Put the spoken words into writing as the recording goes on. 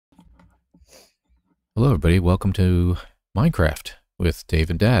Hello, everybody. Welcome to Minecraft with Dave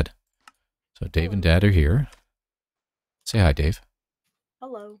and Dad. So Dave and Dad are here. Say hi, Dave.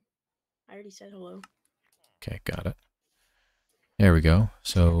 Hello. I already said hello. Okay, got it. There we go.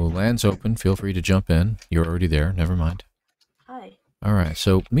 So land's open. Feel free to jump in. You're already there. Never mind. Hi. All right.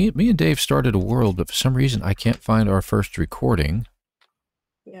 So me and Dave started a world, but for some reason I can't find our first recording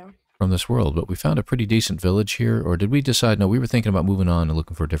Yeah. from this world. But we found a pretty decent village here. Or did we decide? No, we were thinking about moving on and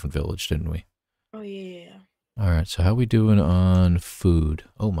looking for a different village, didn't we? Oh, yeah. All right. So how we doing on food?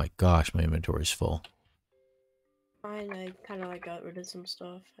 Oh my gosh, my inventory's full. Fine, I kind of got rid of some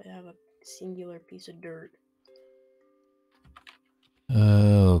stuff. I have a singular piece of dirt.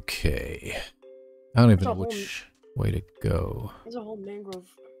 Okay. I don't even know There's a whole, which way to go. there's a whole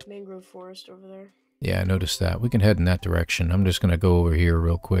mangrove forest over there. Yeah, I noticed that. We can head in that direction. I'm just going to go over here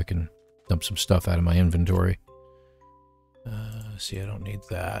real quick and dump some stuff out of my inventory. See, I don't need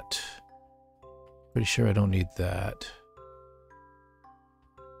that. Pretty sure I don't need that.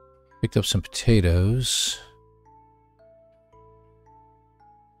 Picked up some potatoes.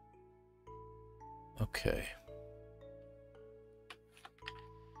 Okay.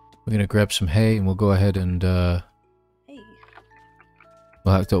 We're going to grab some hay and we'll go ahead and, Hey.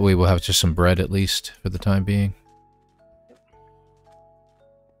 we'll have just some bread at least for the time being.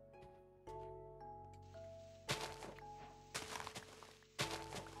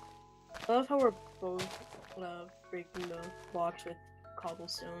 I love how we're both breaking the blocks with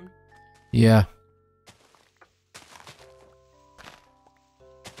cobblestone. Yeah.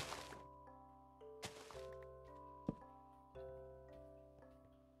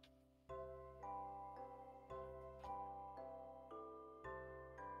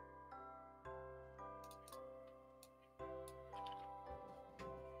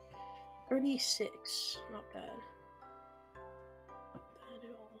 $36. Not bad. Not bad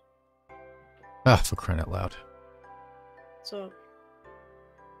at all. Ah, for crying out loud. So,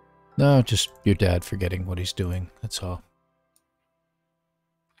 No, just your dad forgetting what he's doing. That's all.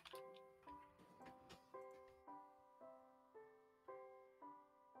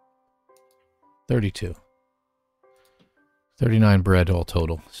 $32. 39 bread all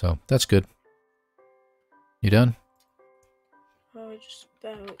total. So that's good. You done? just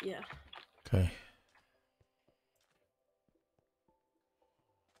about, yeah. Okay.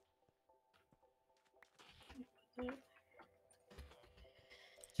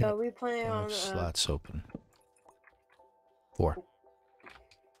 So, are we planning on... 5 slots open. 4.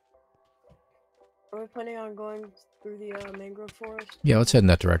 Are we planning on going through the mangrove forest? Yeah, let's head in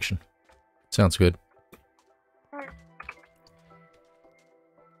that direction. Sounds good. Alright.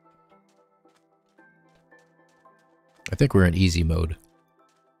 I think we're in easy mode.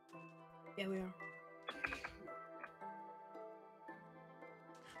 Yeah, we are.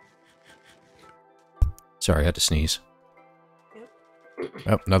 Sorry, I had to sneeze. Yep.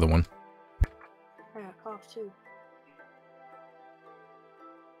 Oh, another one. I got cough too.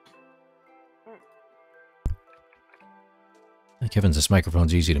 Thank heavens this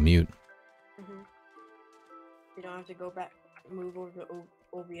microphone's easy to mute. You don't have to go back, move over to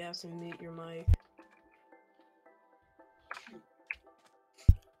OBS and mute your mic.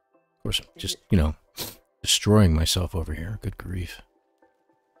 Of course, I'm just, destroying myself over here. Good grief.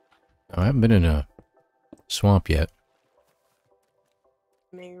 I haven't been in a swamp yet.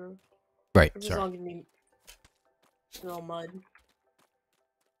 Mangrove. Right, It's sorry. all gonna be all mud.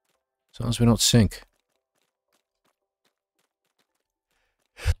 As long as we don't sink.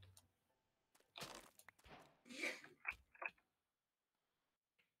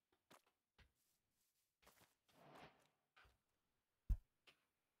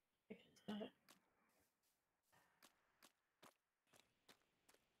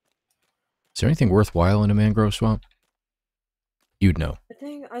 Is there anything worthwhile in a mangrove swamp? You'd know.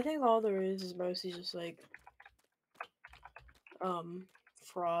 I think all there is mostly just like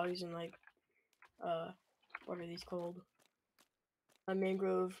frogs and like what are these called? A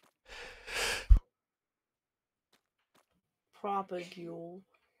mangrove propagule,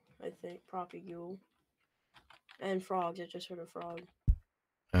 I think propagule, and frogs. I just heard a frog.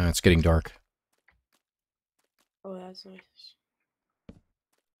 It's getting dark. Oh, that's nice.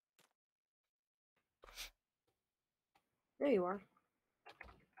 There you are.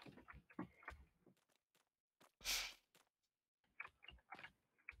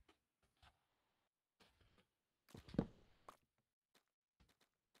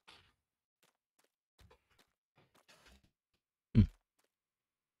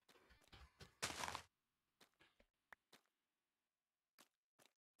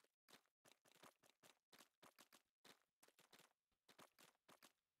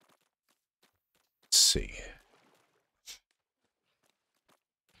 see.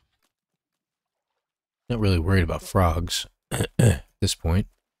 Not really worried about frogs at this point.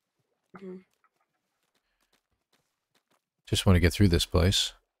 Mm-hmm. Just want to get through this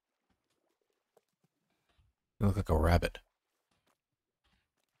place. You look like a rabbit.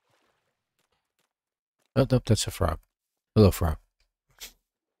 Oh, nope, that's a frog. Hello, frog.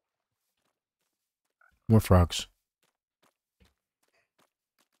 More frogs.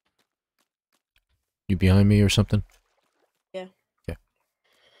 You behind me or something? Yeah. Yeah.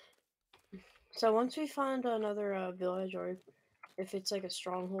 So once we find another village, or if it's like a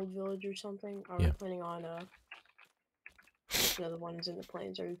stronghold village or something, are we planning on the ones in the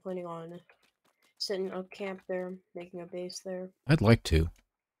plains? Are we planning on setting up camp there, making a base there? I'd like to.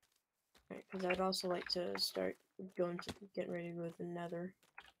 Right, because I'd also like to start getting ready to go to the Nether.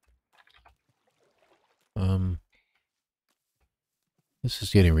 This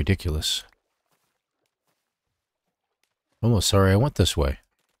is getting ridiculous. Almost sorry I went this way.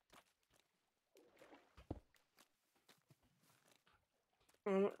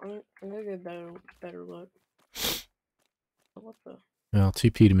 I'm gonna get better look. What the? Well,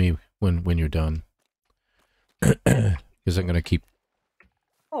 TP to me when you're done. Because I'm going to keep...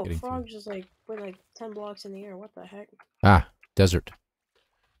 Oh, frog just like went like 10 blocks in the air. What the heck? Ah, desert.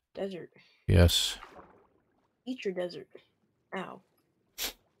 Desert. Yes. Eat your desert. Ow.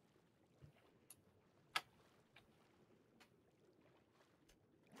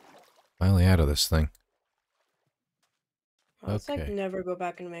 Finally out of this thing. Oh, it's like never go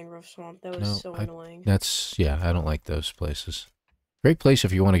back in a mangrove swamp. That was so annoying. Yeah, I don't like those places. Great place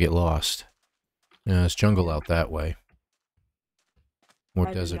if you want to get lost. Yeah, there's jungle out that way.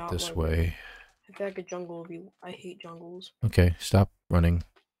 More desert this way. I feel like a jungle would be... I hate jungles. Okay, stop running.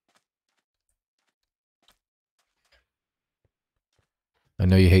 I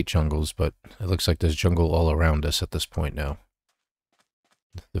know you hate jungles, but it looks like there's jungle all around us at this point now.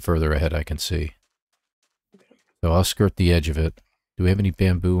 The further ahead I can see. Okay. So I'll skirt the edge of it. Do we have any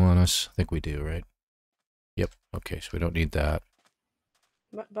bamboo on us? I think we do, right? Yep. Okay, so we don't need that.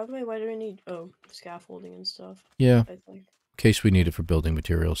 By the way, why do we need scaffolding and stuff? Yeah, I think. in case we need it for building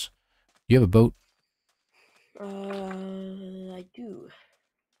materials. Do you have a boat? I do.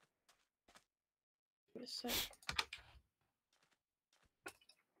 What is that?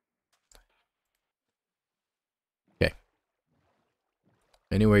 Okay.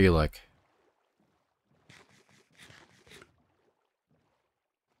 Anywhere you like.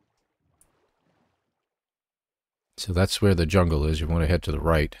 So that's where the jungle is. You want to head to the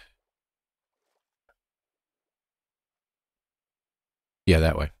right. Yeah,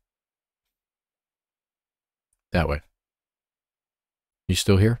 that way. That way. You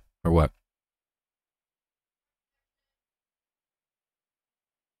still here? Or what?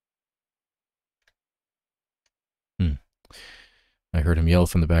 I heard him yell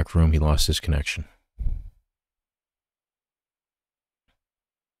from the back room. He lost his connection.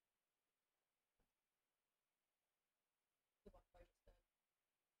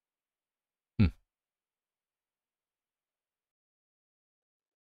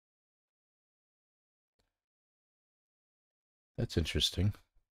 That's interesting.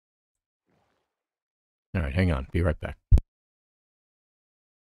 All right, hang on. Be right back.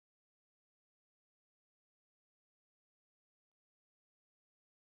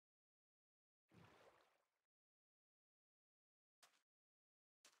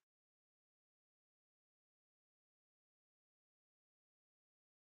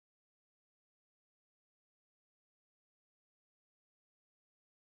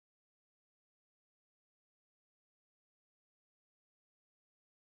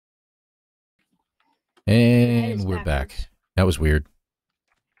 And we're back. That was weird.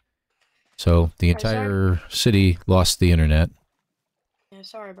 So the entire city lost the internet. Yeah,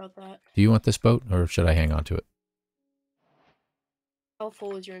 sorry about that. Do you want this boat, or should I hang on to it? How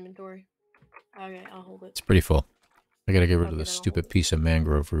full is your inventory? Okay, I'll hold it. It's pretty full. I gotta get rid of this stupid piece of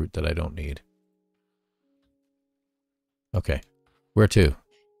mangrove root that I don't need. Okay. Where to?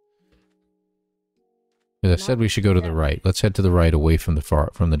 As I said, we should go to the right. Let's head to the right, away from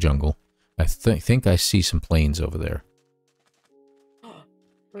the jungle. I think I see some plains over there.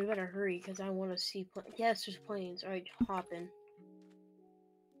 We better hurry, because I want to see... Yes, there's plains. Alright, hop in.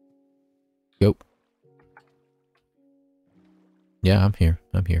 Go. Yeah, I'm here.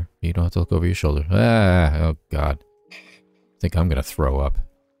 I'm here. You don't have to look over your shoulder. Ah, oh God. I think I'm gonna throw up.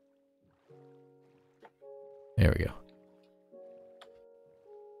 There we go.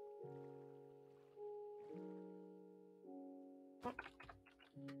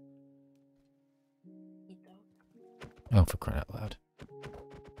 Oh, for crying out loud.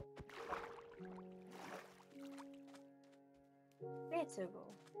 bicycle.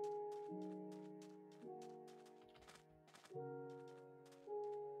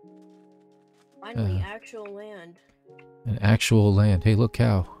 Finally, actual land. An actual land. Hey, look,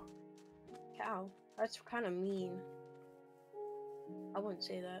 cow. Cow. That's kind of mean. I wouldn't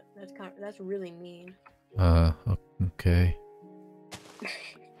say that. That's really mean. Okay.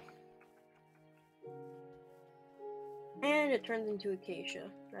 And it turns into acacia.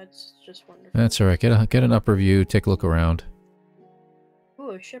 That's just wonderful. That's alright. Get an upper view, take a look around.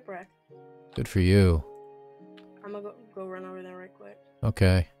 Ooh, a shipwreck. Good for you. I'm gonna go run over there right quick.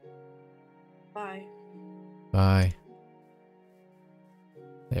 Okay. Bye. Bye.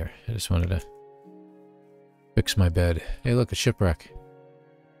 There, I just wanted to fix my bed. Hey, look, a shipwreck.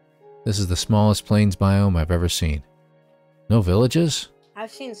 This is the smallest plains biome I've ever seen. No villages?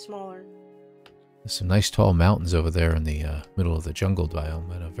 I've seen smaller. There's some nice tall mountains over there in the middle of the jungle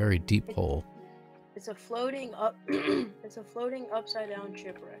biome and a very deep hole. It's a floating up. It's a floating upside down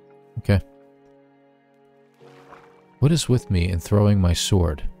shipwreck. Okay. What is with me in throwing my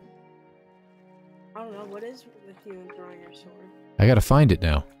sword? I don't know what is with you in throwing your sword. I gotta find it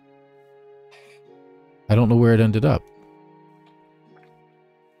now. I don't know where it ended up.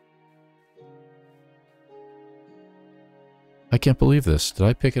 I can't believe this. Did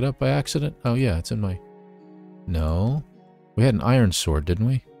I pick it up by accident? Oh yeah, it's in my... No. We had an iron sword, didn't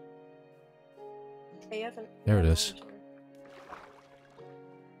we? Hey, there it is.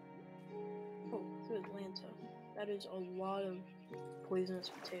 Oh, to Atlanta. That is a lot of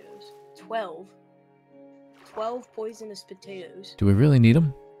poisonous potatoes. 12. 12 poisonous potatoes. Do we really need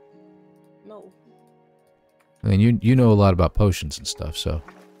them? No. I mean, you know a lot about potions and stuff, so...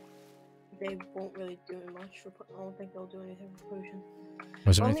 They won't really do much for... I don't think they'll do anything for potion.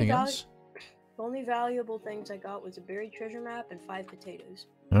 Was there anything else? The only valuable things I got was a buried treasure map and 5 potatoes.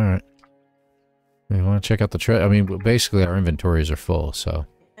 Alright. We want to check out the treasure. I mean, basically our inventories are full, so...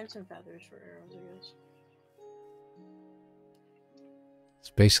 And some feathers for arrows, I guess. It's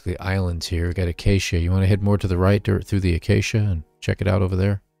basically islands here. We got acacia. You want to head more to the right or through the acacia and check it out over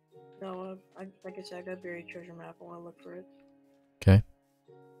there? No, like I said, I got a buried treasure map. I want to look for it. Okay.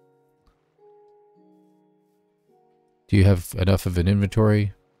 Do you have enough of an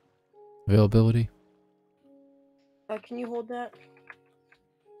inventory availability? Can you hold that?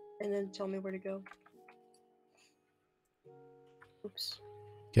 And then tell me where to go. Oops.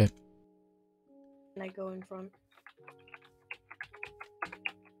 Okay. And I go in front.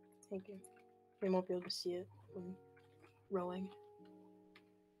 Thank you. You won't be able to see it when rowing.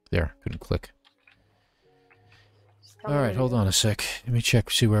 There, couldn't click. Tell me Alright, where to hold go. on a sec. Let me check,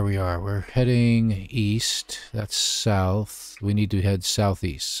 see where we are. We're heading east. That's south. We need to head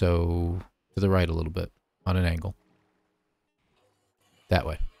southeast, so to the right a little bit, on an angle. That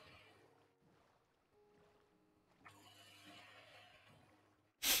way.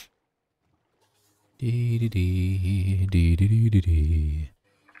 Dee-dee-dee, dee-dee-dee-dee-dee.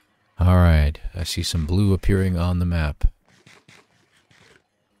 Alright, I see some blue appearing on the map.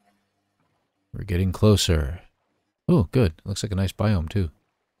 We're getting closer. Oh, good. Looks like a nice biome, too.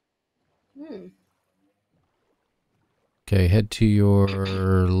 Hmm. Okay, head to your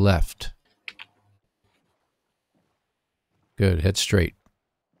left. Good, head straight.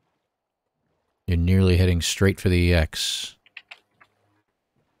 You're nearly heading straight for the EX.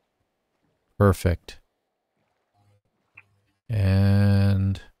 Perfect.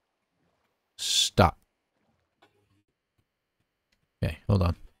 And... stop. Okay, hold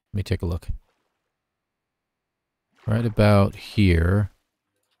on. Let me take a look. Right about here.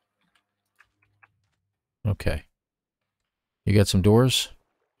 Okay. You got some doors?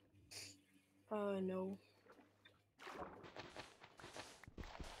 No.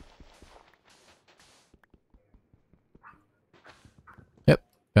 Yep,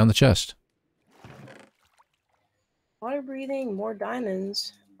 found the chest. Water breathing, more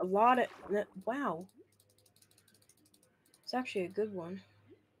diamonds. A lot of... Wow. It's actually a good one.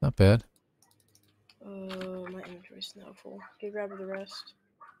 Not bad. My inventory's now full. Okay, grab the rest.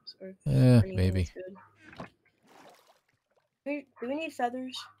 Or Maybe. good. Do we need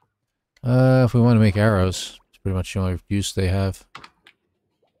feathers? If we want to make arrows, it's pretty much the only use they have.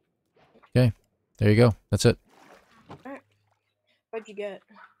 Okay, there you go. That's it. Alright. What'd you get?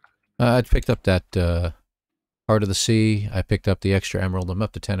 I picked up that Heart of the Sea. I picked up the extra emerald. I'm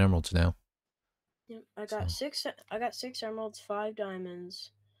up to 10 emeralds now. Yep, I got six. I got 6 emeralds, 5 diamonds.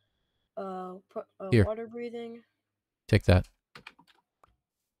 Here. Water breathing. Take that.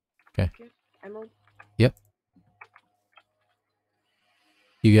 Okay. Emerald. Yep.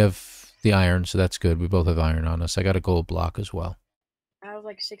 You have the iron, so that's good. We both have iron on us. I got a gold block as well. I have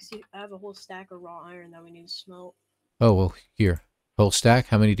like 60. I have a whole stack of raw iron that we need to smelt. Oh, well, here. Whole stack?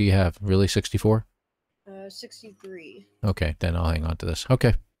 How many do you have? Really, 64? 63. Okay, then I'll hang on to this.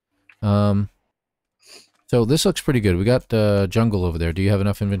 Okay. So this looks pretty good. We got jungle over there. Do you have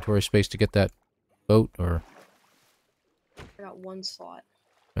enough inventory space to get that boat, or? I got 1 slot.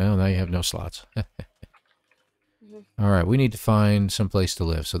 Well, now you have no slots. Mm-hmm. All right, we need to find some place to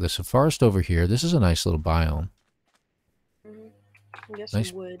live. So there's a forest over here. This is a nice little biome. Mm-hmm. Get Nice,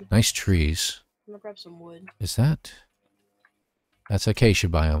 some wood. nice trees. I'm gonna grab some wood. Is that? That's acacia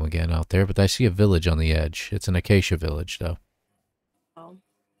biome again out there, but I see a village on the edge. It's an acacia village, though. Oh.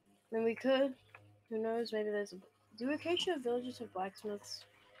 Then we could. Who knows? Maybe there's a. Do acacia villages have blacksmiths?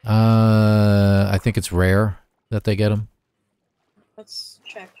 I think it's rare that they get them. Let's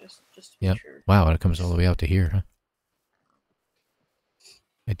check just to be Yep. sure. Wow, it comes all the way out to here, huh?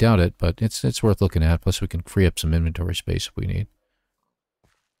 I doubt it, but it's worth looking at. Plus, we can free up some inventory space if we need.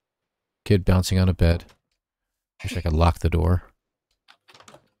 Kid bouncing on a bed. Wish I could lock the door.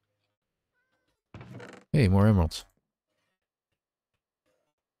 Hey, more emeralds.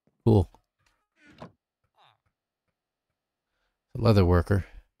 Cool. A leather worker.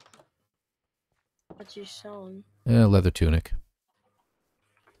 What's you selling? Leather tunic.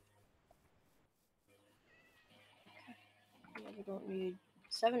 Yeah, we don't need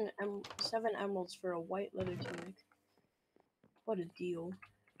 7 emeralds for a white leather tunic. What a deal.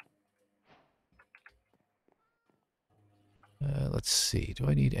 Let's see. Do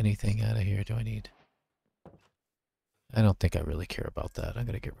I need anything out of here? Do I need... I don't think I really care about that. I'm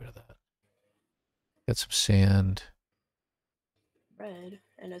going to get rid of that. Got some sand. Red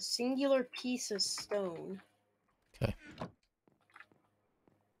and a singular piece of stone. Okay.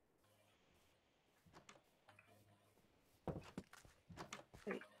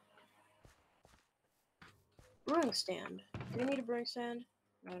 Wait. Brewing stand. Do we need a brewing stand?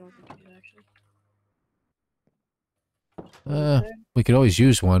 No, I don't think we do actually. We could always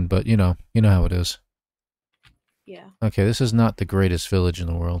use one, but you know how it is. Yeah. Okay, this is not the greatest village in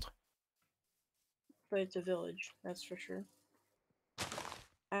the world. But it's a village, that's for sure.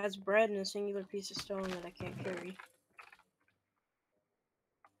 Adds bread and a singular piece of stone that I can't carry.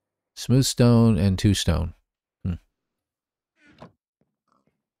 Smooth stone and 2 stone.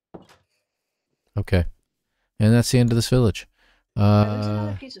 Okay. And that's the end of this village. There's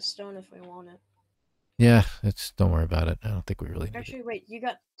another piece of stone if we want it. Yeah, don't worry about it. I don't think we really need Actually, it. wait, you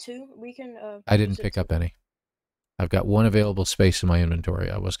got 2? We can I didn't pick up any. I've got 1 available space in my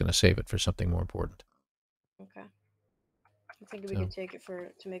inventory. I was going to save it for something more important. Okay. I think we could take it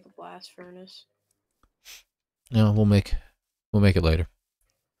to make a blast furnace. No, we'll make it later.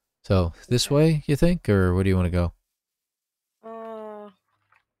 So, this way, you think, or where do you want to go?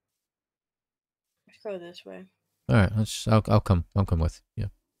 Let's go this way. All right, I'll come with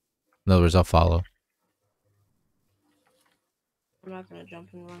you. In other words, I'll follow. I'm not gonna jump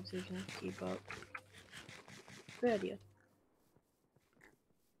and run so you can keep up. Good idea.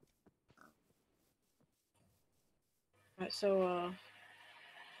 Alright, so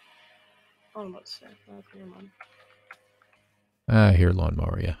oh, let's say. Okay, never mind. I hear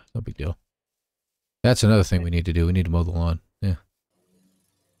lawnmower, yeah. No big deal. That's another thing we need to do. We need to mow the lawn. Yeah.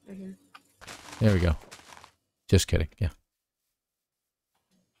 There we go. Just kidding, yeah.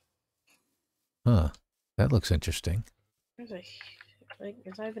 Huh. That looks interesting. There's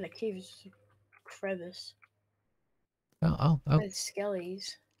it's not even a cave, it's just a crevice. I'll With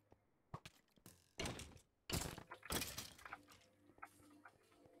skellies.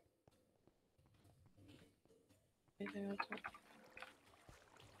 Anything else? I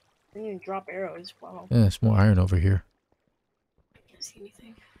didn't even drop arrows. Wow. Yeah, there's more iron over here. I can't see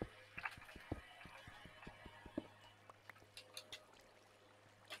anything.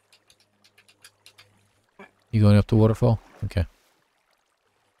 You going up the waterfall? Okay.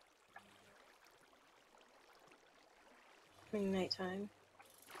 Nighttime.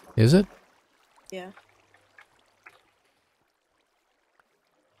 Is it? Yeah.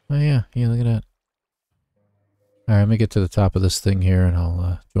 Oh yeah, look at that. Alright, let me get to the top of this thing here and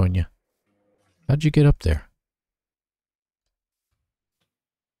I'll join you. How'd you get up there?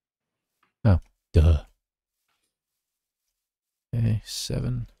 Oh, duh. Okay,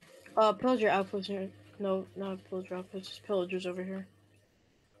 7. Pillager outpost here. No, not a pillager outpost, just pillagers over here.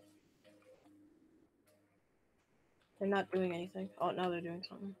 They're not doing anything. Oh, now they're doing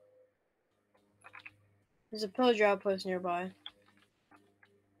something. There's a pillager outpost nearby.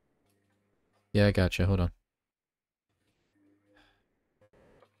 Yeah, I gotcha. Hold on.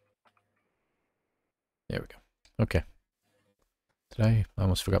 There we go. Okay. I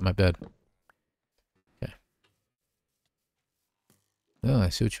almost forgot my bed. Okay. Oh, I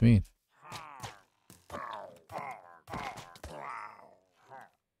see what you mean.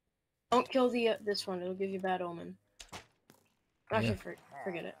 kill the this one. It'll give you bad omen. Actually,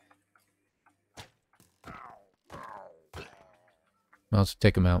 forget it. Let's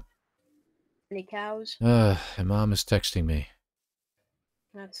take him out. Any cows? My mom is texting me.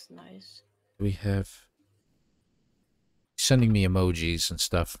 That's nice. We have sending me emojis and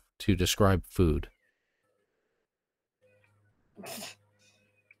stuff to describe food.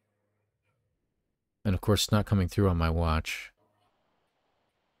 And of course, it's not coming through on my watch.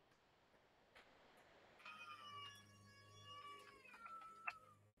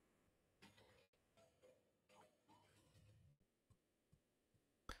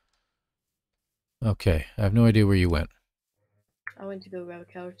 Okay, I have no idea where you went. I went to go grab a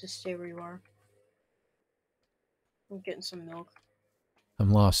cow. Just stay where you are. I'm getting some milk.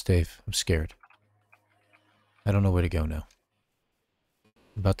 I'm lost, Dave. I'm scared. I don't know where to go now.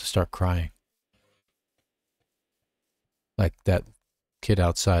 I'm about to start crying. Like that kid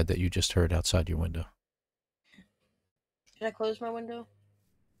outside that you just heard outside your window. Should I close my window?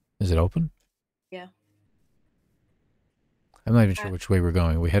 Is it open? Yeah. I'm not even sure which way we're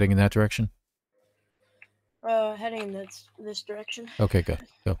going. Are we heading in that direction? Heading in this direction. Okay, good.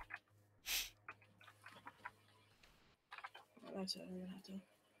 Go. That's it. I'm gonna have to.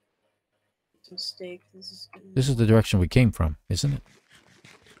 It's a mistake. This is the direction we came from, isn't it?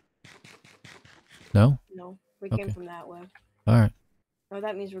 No? No, we came from that way. All right. Oh,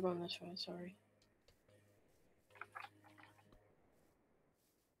 that means we're going this way. Sorry.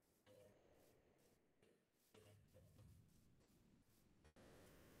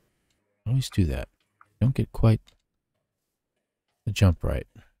 Always do that. Don't get quite the jump right.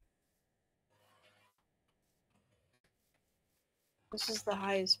 This is the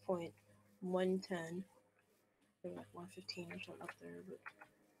highest point. 110. They're like 115 or something up there, but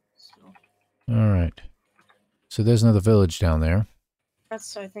still. All right. So there's another village down there.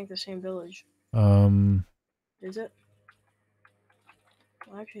 That's, I think, the same village. Is it?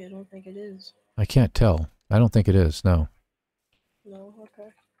 Well, actually, I don't think it is. I can't tell. I don't think it is, no. No?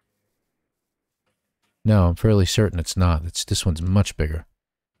 Okay. No, I'm fairly certain it's not. This one's much bigger.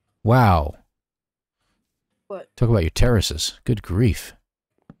 Wow. What? Talk about your terraces. Good grief.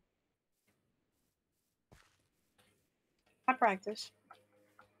 I practice.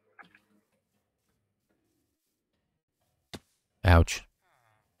 Ouch.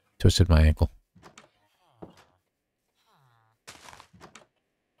 Twisted my ankle.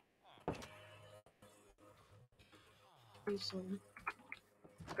 Redstone.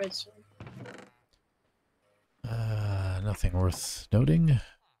 Nothing worth noting.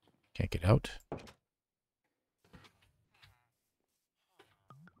 Can't get out.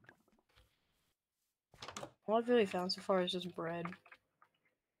 All I've really found so far is just bread.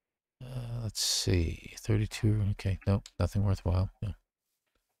 Let's see. 32. Okay. Nope. Nothing worthwhile. No.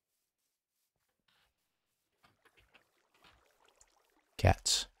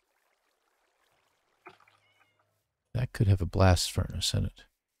 Cats. That could have a blast furnace in it.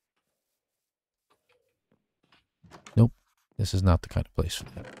 Nope. This is not the kind of place for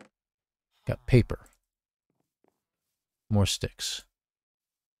that. Got paper. More sticks.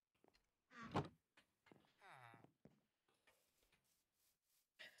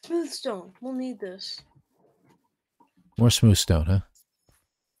 Smooth stone. We'll need this. More smooth stone, huh?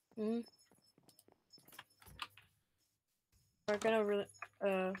 Hmm. We're gonna really,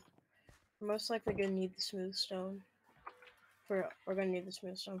 we're most likely gonna need the smooth stone. We're gonna need the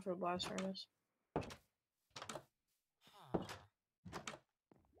smooth stone for a blast furnace.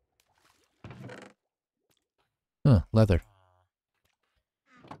 Huh, leather.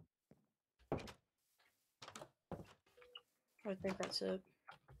 I think that's it.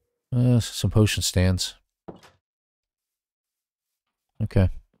 Some potion stands. Okay.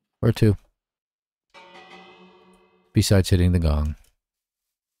 Where to? Besides hitting the gong.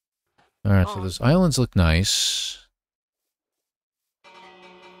 Alright, so those islands look nice.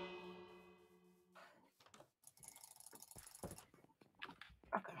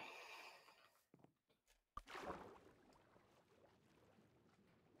 Okay.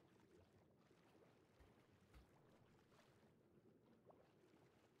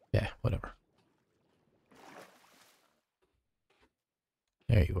 Yeah, whatever.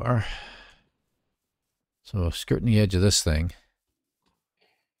 There you are. So, skirting the edge of this thing.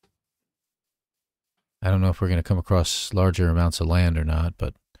 I don't know if we're going to come across larger amounts of land or not,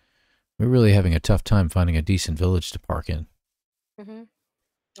 but we're really having a tough time finding a decent village to park in. Mm-hmm.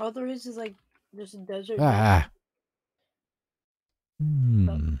 All there is like, there's a desert. Ah!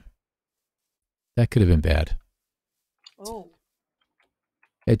 That could have been bad. Oh.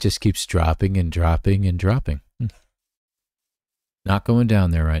 It just keeps dropping and dropping and dropping. Not going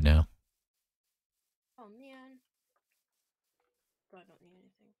down there right now.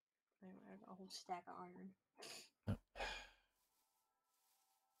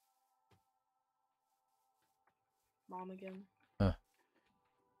 Mom again. Huh.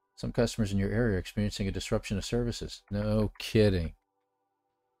 Some customers in your area are experiencing a disruption of services. No kidding.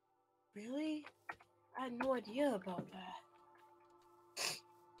 Really? I had no idea about that.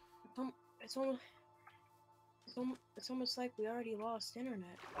 It's almost, it's almost like we already lost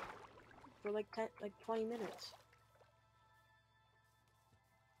internet for like 20 minutes.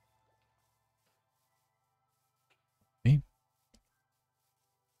 Me?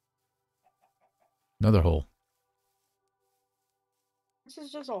 Another hole. This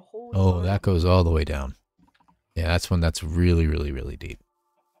is just a hole Oh, down. that goes all the way down. Yeah, that's one that's really, really, really deep.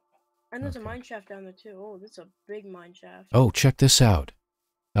 And there's a Okay. mine shaft down there too. Oh, this is a big mine shaft. Oh, check this out.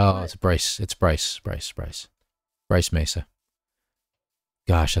 Oh, What? it's Bryce. It's Bryce. Bryce Mesa.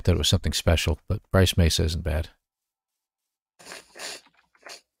 Gosh, I thought it was something special, but Bryce Mesa isn't bad.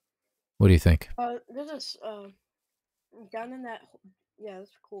 What do you think? There's this down in that. Yeah,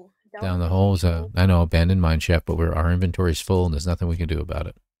 that's cool. Down In the that hole is hole, I know, abandoned mine shaft, but our inventory's full and there's nothing we can do about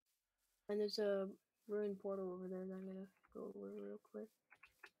it. and there's a ruined portal over there that I'm gonna go over real quick.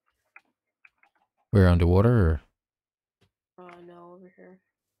 We're underwater, or? No, over here.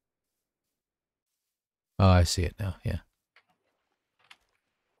 Oh, I see it now, yeah.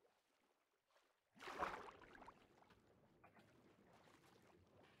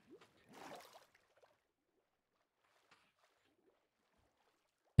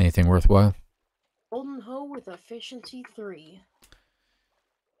 Anything worthwhile? Golden hoe with efficiency 3.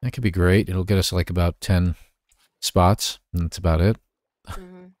 That could be great. It'll get us like about 10 spots, and that's about it.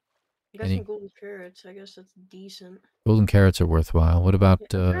 Mm-hmm. You got Any some golden carrots. I guess that's decent. golden carrots are worthwhile. What about,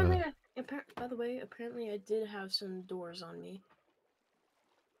 Yeah, apparently, by the way, apparently I did have some doors on me.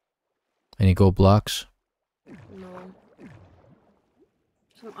 any gold blocks? No.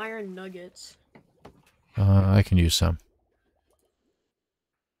 Some iron nuggets. I can use some.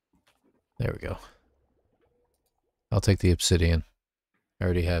 There we go. I'll take the obsidian. I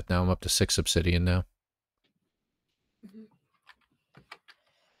already had. Now I'm up to 6 obsidian now. Mm-hmm.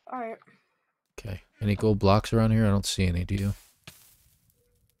 Alright. Okay. Any gold blocks around here? I don't see any. Do you?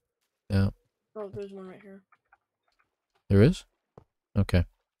 No. Oh, there's one right here. There is? Okay.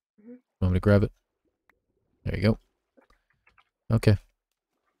 Mm-hmm. Want me to grab it? There you go. Okay.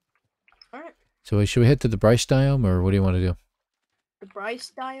 Alright. So should we head to the Bryce biome, or what do you want to do? The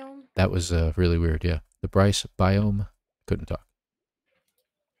Bryce biome? That was really weird, yeah. The Bryce biome. Couldn't talk.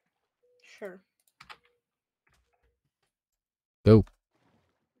 Sure. Go.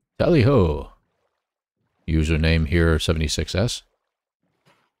 Tally ho. Username here 76S.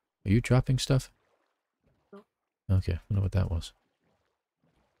 Are you dropping stuff? No. Okay, I wonder what that was.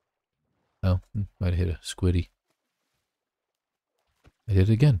 Oh, might have hit a squiddy. I did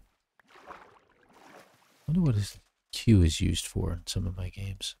it again. I wonder what his Q is used for in some of my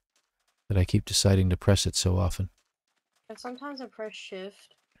games. That I keep deciding to press it so often. And sometimes I press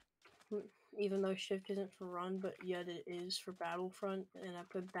shift, even though shift isn't for run, but yet it is for Battlefront, and I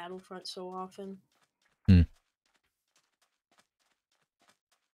put Battlefront so often.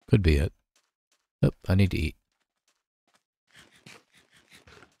 Could be it. Oh, I need to eat.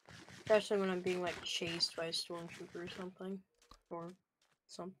 Especially when I'm being like chased by a stormtrooper or something. Or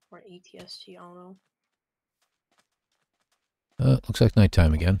ATST, I don't know. Looks like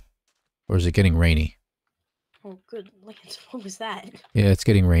nighttime again. Or is it getting rainy? Oh, good Lance, what was that? Yeah, it's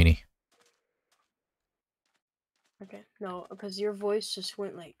getting rainy. Okay, no, because your voice just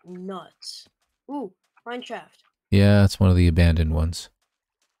went like nuts. Ooh, mineshaft. Yeah, it's one of the abandoned ones.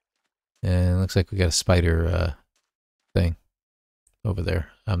 And it looks like we got a spider thing over there.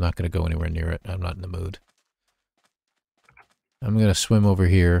 I'm not going to go anywhere near it. I'm not in the mood. I'm going to swim over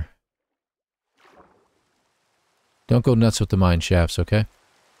here. Don't go nuts with the mine shafts, okay?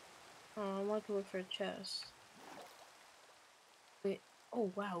 Oh, I want to look for a chest. Wait,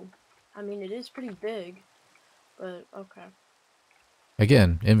 oh wow. I mean, it is pretty big, but okay.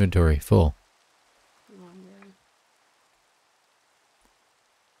 Again, inventory full. Oh, man.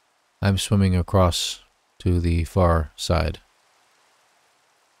 I'm swimming across to the far side.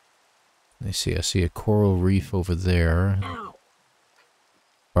 I see a coral reef over there. Ow!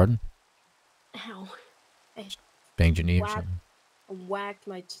 Pardon? Ow! Banged your knee or something? I whacked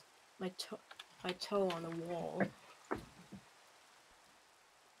my toe on the wall.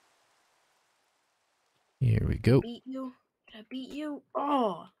 Here we go. Beat you? Did I beat you?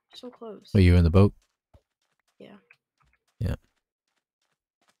 Oh, so close. Are you in the boat? Yeah. Yeah.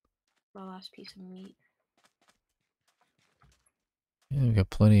 My last piece of meat. Yeah, we got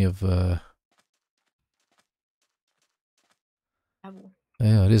plenty of Apple.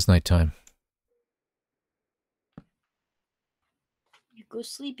 yeah, it is nighttime. You go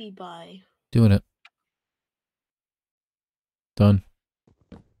sleepy, bye. Doing it. Done.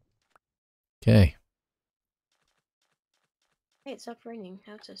 Okay. Hey, it stopped raining.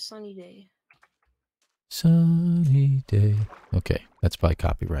 Now it's a sunny day. Sunny day. Okay, that's probably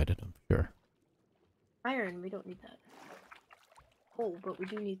copyrighted, I'm sure. Iron, we don't need that. Coal, but we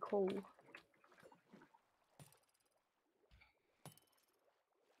do need coal.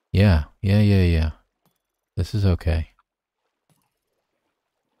 Yeah. This is okay.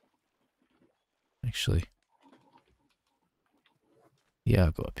 Actually, yeah,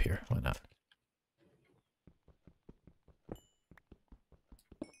 I'll go up here. Why not?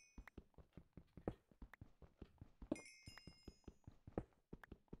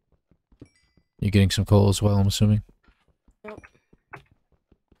 You getting some coal as well, I'm assuming? Nope.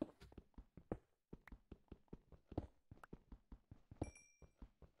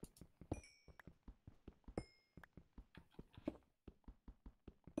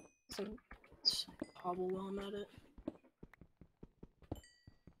 Some cobble while I'm at it.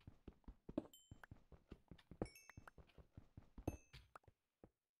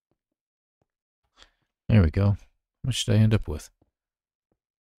 There we go. How much did I end up with?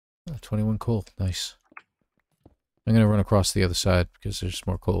 21 coal. Nice. I'm going to run across the other side because there's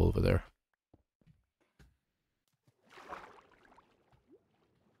more coal over there.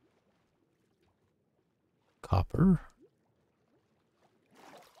 Copper.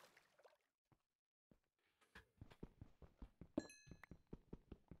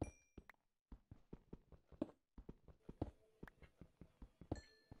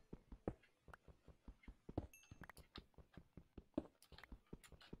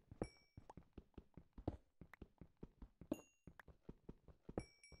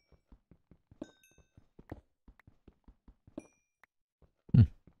 Hmm.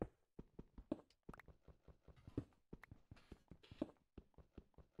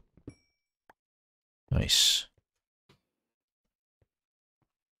 Nice.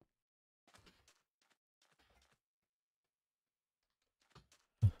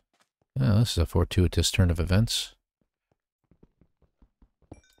 Oh, this is a fortuitous turn of events.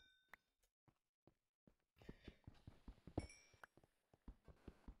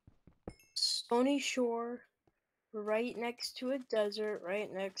 Stony shore, right next to a desert,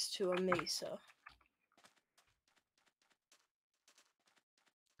 right next to a mesa.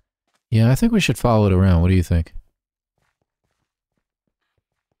 Yeah, I think we should follow it around. What do you think?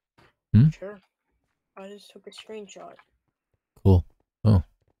 Hmm? Sure. I just took a screenshot. Cool. Oh.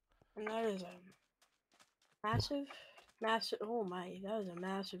 And that is a massive, oh my, that is a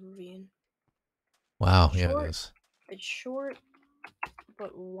massive ravine. Wow, yeah, it Short, is. it's short,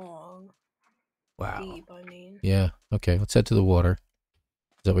 but long. Wow. Deep, I mean. Yeah, okay, let's head to the water.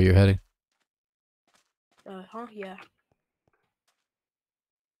 Is that where you're heading? Yeah.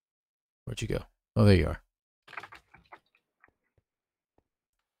 Where'd you go? Oh, there you are.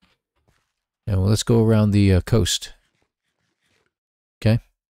 Yeah, well, let's go around the coast. Okay?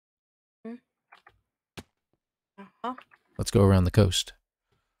 Uh-huh. Let's go around the coast.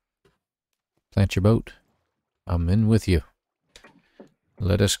 Plant your boat. I'm in with you.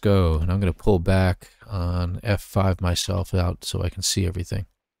 Let us go. And I'm going to pull back on F5 myself out so I can see everything.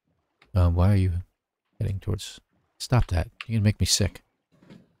 Why are you heading towards... Stop that. You're going to make me sick.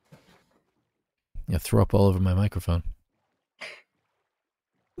 Yeah, throw up all over my microphone.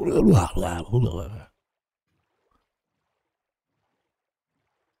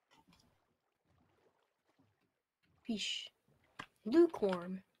 Fish.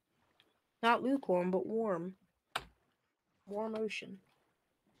 Lukewarm. Not lukewarm, but warm. Warm ocean.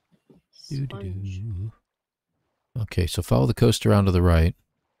 Sponge. Okay, so follow the coast around to the right.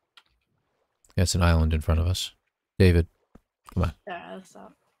 That's an island in front of us. David, come on. Yeah, that's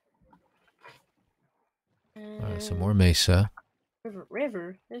up. Some more mesa.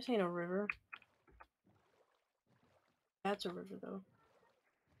 River? This ain't a river. That's a river, though.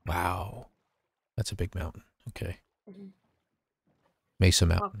 Wow. That's a big mountain. Okay. Mm-hmm. Mesa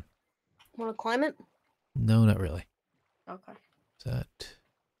Mountain. Want to climb it? No, not really. Okay. Is that...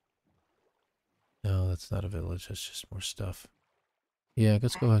 No, that's not a village. That's just more stuff. Yeah,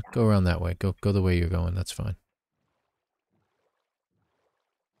 let's go around that way. Go the way you're going. That's fine.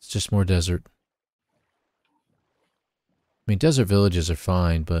 It's just more desert. I mean, desert villages are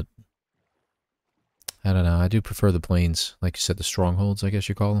fine, but I don't know. I do prefer the plains. Like you said, the strongholds, I guess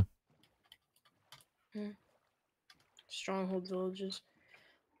you call them. Stronghold villages.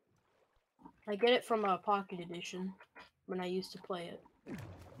 I get it from a pocket edition when I used to play it.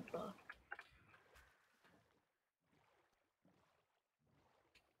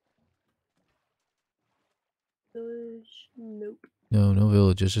 Village? Nope. No, no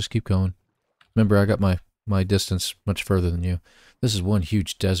villages. Just keep going. Remember, I got my my distance much further than you. This is one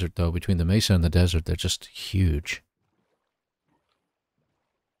huge desert, though. Between the mesa and the desert, they're just huge.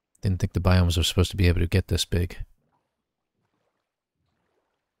 Didn't think the biomes were supposed to be able to get this big.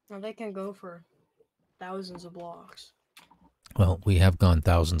 Well, they can go for thousands of blocks. Well, we have gone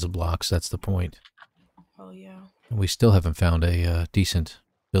thousands of blocks. That's the point. Oh, yeah. And we still haven't found a decent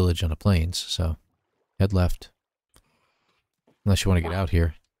village on the plains, so head left. Unless you want to get out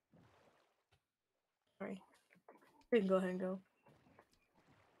here. Sorry. You can go ahead and go.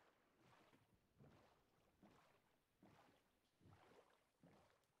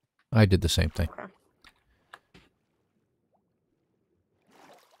 I did the same thing. Okay.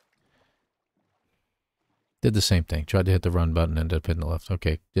 Did the same thing. Tried to hit the run button, ended up hitting the left.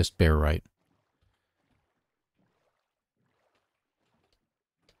 Okay, just bear right.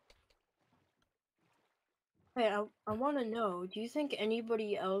 Hey, I want to know, do you think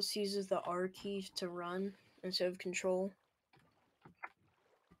anybody else uses the R key to run instead of control?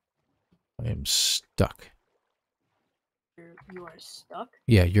 I am stuck. You are stuck?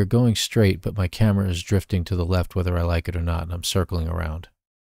 Yeah, you're going straight, but my camera is drifting to the left whether I like it or not, and I'm circling around.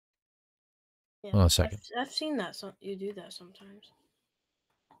 Yeah, Hold on a second. I've seen that. You do that sometimes.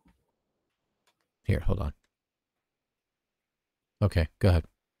 Here, hold on. Okay, go ahead.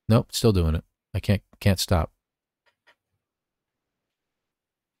 Nope, still doing it. I can't stop.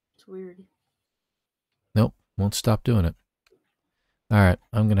 It's weird. Nope, won't stop doing it. Alright,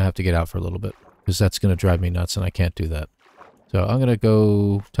 I'm going to have to get out for a little bit, because that's going to drive me nuts, and I can't do that. So I'm going to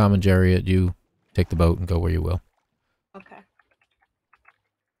go Tom and Jerry at you. Take the boat and go where you will. Okay.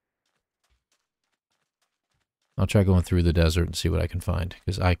 I'll try going through the desert and see what I can find,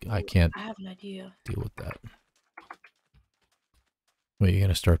 because I can't I have an idea. deal with that. Are you going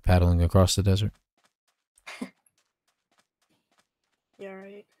to start paddling across the desert? Yeah,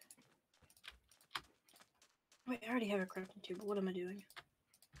 right. Wait, I already have a crafting table. What am I doing?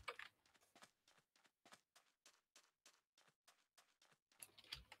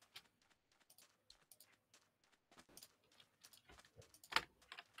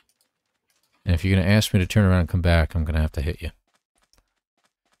 And if you're going to ask me to turn around and come back, I'm going to have to hit you.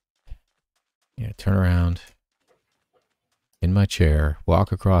 Yeah, turn around in my chair,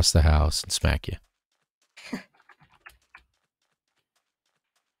 walk across the house, and smack you.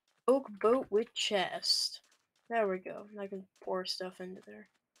 Oak boat with chest. There we go. I can pour stuff into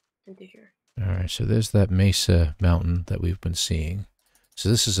here. Alright, so there's that mesa mountain that we've been seeing. So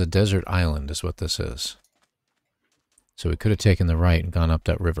this is a desert island is what this is. So we could have taken the right and gone up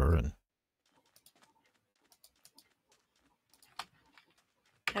that river. And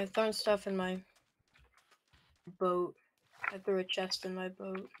I've thrown stuff in my boat. I threw a chest in my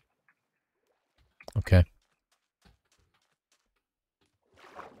boat. okay.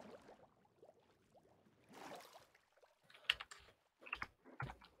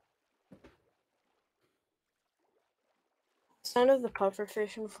 Sound of the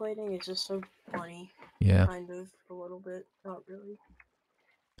pufferfish inflating is just so funny. Yeah. Kind of, a little bit. Not really.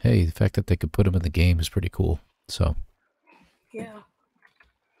 Hey, the fact that they could put them in the game is pretty cool. So. Yeah.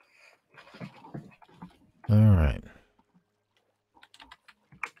 Alright.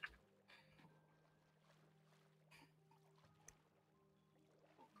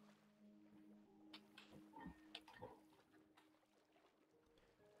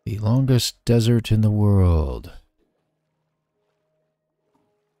 The longest desert in the world.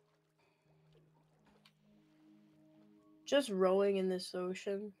 Just rowing in this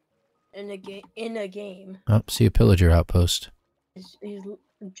ocean in a game Oh, see a pillager outpost. is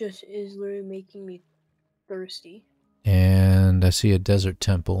literally making me thirsty. And I see a desert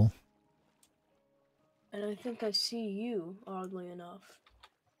temple. And I think I see you, oddly enough.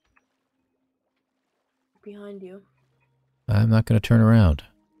 Behind you. I'm not going to turn around.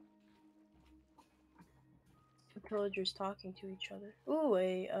 Two pillagers talking to each other. Ooh,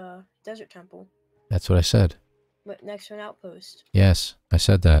 a desert temple. That's what I said. But next to an outpost. Yes, I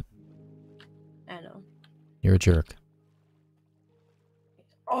said that. I know. You're a jerk.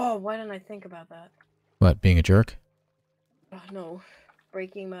 Oh, why didn't I think about that? What, being a jerk? Oh, no.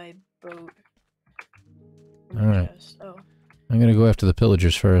 Breaking my boat. Alright. Oh. I'm going to go after the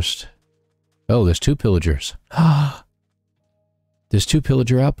pillagers first. Oh, there's two pillagers. There's two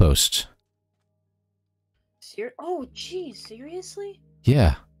pillager outposts. Oh, geez, seriously?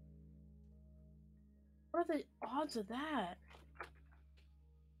 Yeah. What are the odds of that?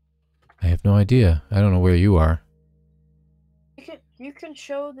 I have no idea. I don't know where you are. You can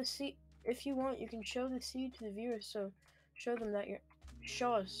show the seed if you want. You can show the seed to the viewers. So show them that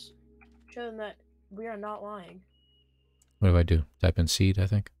show them that we are not lying. What do I do? Type in seed, I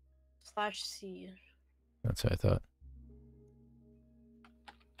think. /seed. That's what I thought.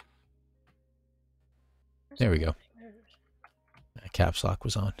 There we go. Caps lock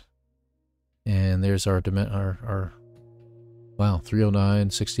was on. And there's our wow, 309,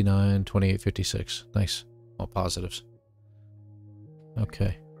 69, 28, 56. Nice. All positives.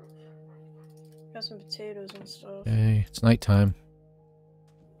 Okay. Got some potatoes and stuff. Okay, it's nighttime.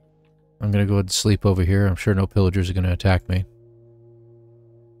 I'm gonna go ahead and sleep over here. I'm sure no pillagers are gonna attack me.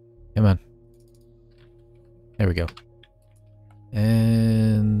 Come on. There we go.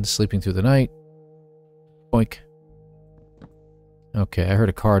 And sleeping through the night. Boink. Okay, I heard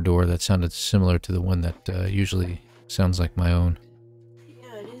a car door that sounded similar to the one that usually sounds like my own.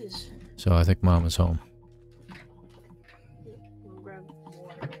 Yeah, it is. So I think Mom is home. We'll grab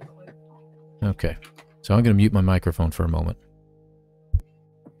water real quick. Okay, so I'm going to mute my microphone for a moment.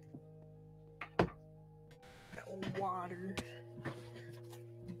 Got water.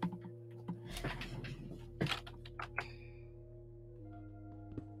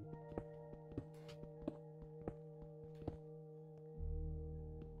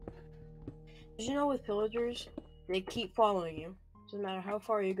 Did you know with pillagers, they keep following you. Doesn't matter how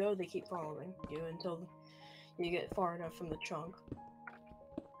far you go, they keep following you until you get far enough from the trunk.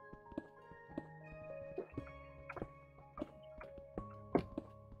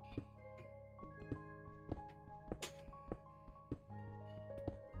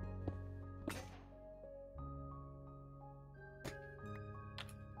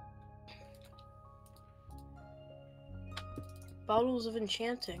 Bottles of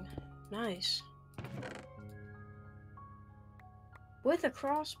enchanting. Nice. With a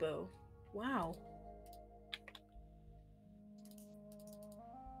crossbow. Wow.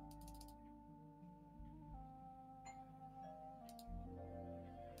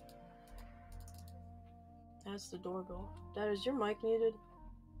 That's the doorbell. Dad, is your mic muted?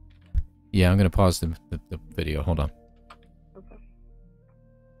 Yeah, I'm going to pause the video. Hold on. Okay.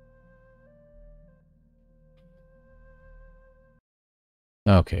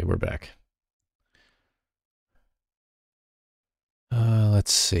 Okay, we're back.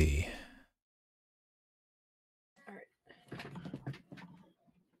 Let's see. Alright.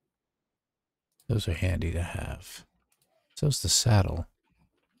 Those are handy to have. So's the saddle.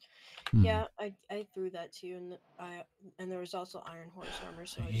 Yeah, I threw that to you, and there was also iron horse armor,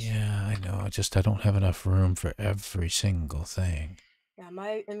 so I just... Yeah, I know. I don't have enough room for every single thing. Yeah,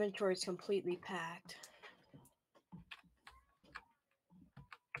 my inventory is completely packed.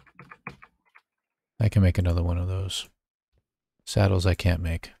 I can make another one of those. Saddles I can't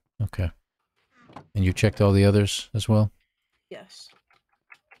make. Okay. And you checked all the others as well? Yes.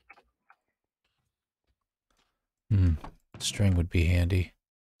 String would be handy.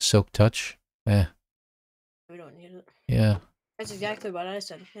 Silk touch? Eh. We don't need it. Yeah. That's exactly what I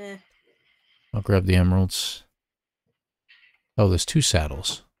said. Eh. I'll grab the emeralds. Oh, there's 2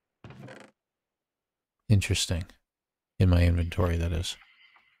 saddles. Interesting. In my inventory, that is.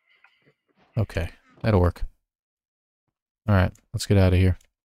 Okay. That'll work. Alright, let's get out of here.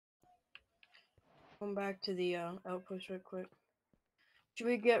 Come back to the outpost real quick. Should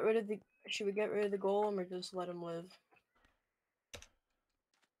we get rid of the golem or just let him live?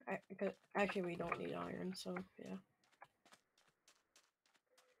 Actually, we don't need iron, so yeah.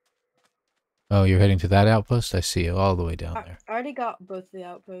 Oh, you're heading to that outpost? I see you all the way down there. I already got both the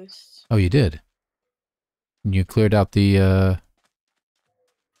outposts. Oh, you did? And you cleared out the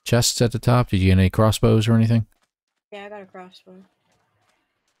chests at the top? Did you get any crossbows or anything? Yeah, I got a crossbow.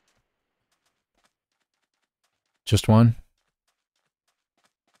 Just one?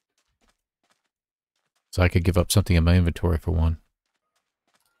 So I could give up something in my inventory for one.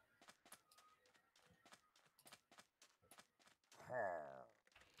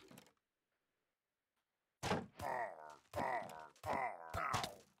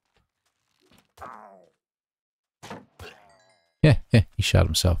 Yeah, he shot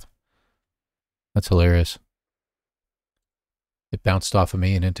himself. That's hilarious. It bounced off of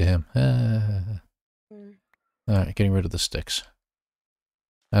me and into him. Alright, getting rid of the sticks.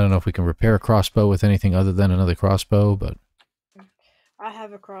 I don't know if we can repair a crossbow with anything other than another crossbow, but... I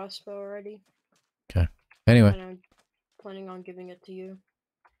have a crossbow already. Okay. Anyway. And I'm planning on giving it to you.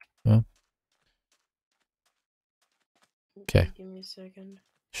 Well. Okay. Give me a second.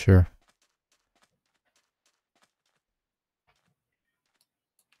 Sure.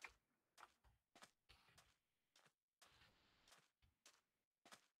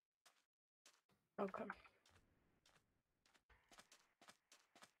 Okay.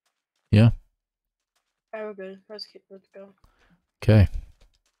 Yeah? Alright, we're good. Let's go. Okay.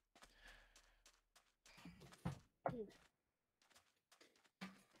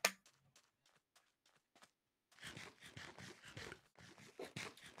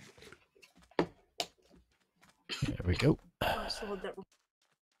 There we go. Oh, I still hold that.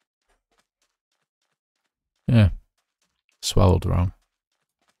 Yeah. Swallowed wrong.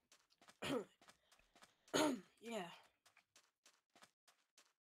 Yeah.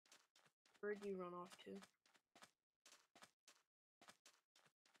 Where'd you run off to?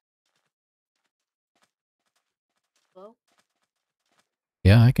 Hello?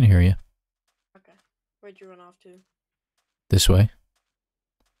 Yeah, I can hear you. Okay. Where'd you run off to? This way.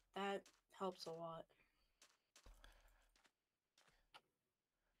 That helps a lot.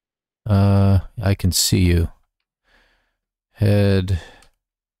 I can see you. Head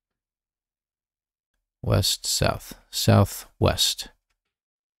west, south. Southwest.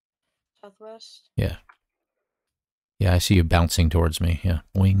 Southwest? Yeah. Yeah, I see you bouncing towards me. Yeah.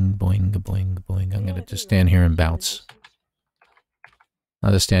 Boing, boing, boing, boing. I'm Yeah, going to I just think stand that here and was in the bounce. distance.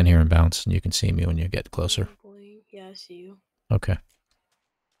 I'll just stand here and bounce, and you can see me when you get closer. Boing, boing. Yeah, I see you. Okay.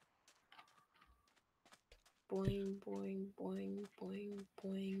 Boing, boing, boing, boing,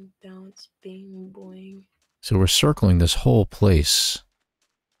 boing, bounce, bing, boing. So we're circling this whole place.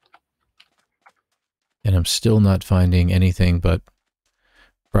 And I'm still not finding anything but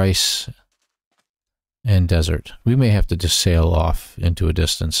rice and desert. We may have to just sail off into a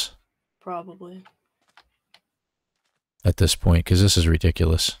distance Probably. at this point, because this is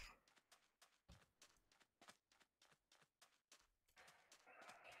ridiculous.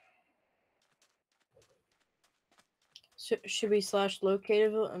 Should we slash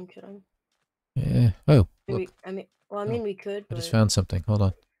located? I'm kidding. Oh, Maybe, look. I mean, we could, I but just found something. Hold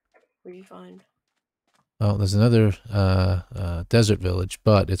on. what do you find? Oh, there's another desert village,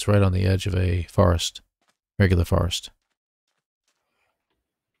 but it's right on the edge of a forest. Regular forest.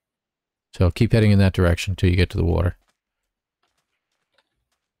 So keep heading in that direction until you get to the water.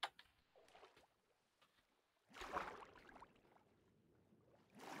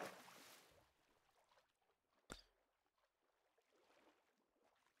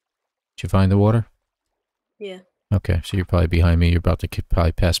 Did you find the water? Yeah. Okay, so you're probably behind me. You're about to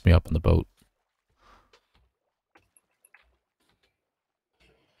probably pass me up on the boat.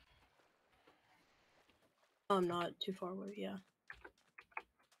 I'm not too far away, yeah.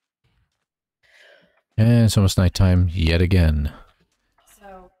 And it's almost nighttime yet again.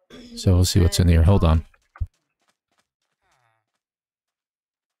 So we'll see what's in here. Hold on.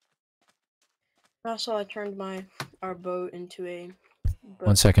 Also, I turned our boat into a boat.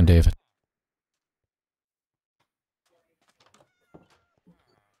 1 second, David.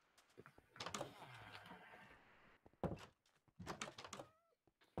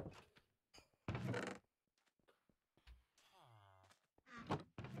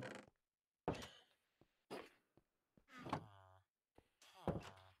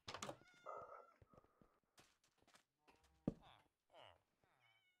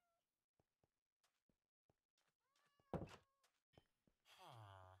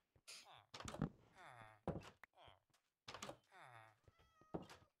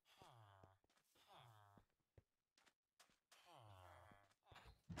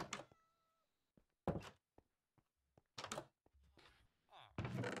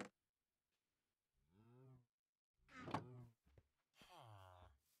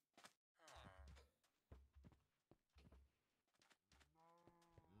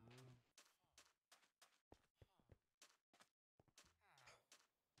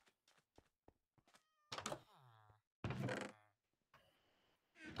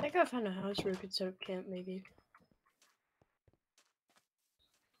 I think I found a house where we could set up camp, maybe.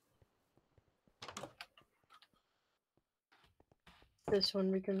 This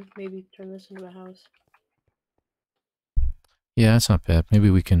one, we can maybe turn this into a house. Yeah, that's not bad.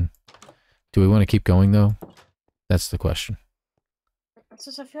 Maybe we can... Do we want to keep going, though? That's the question. It's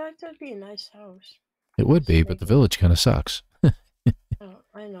just, I feel like that'd be a nice house. It would be, but the village kind of sucks. Oh,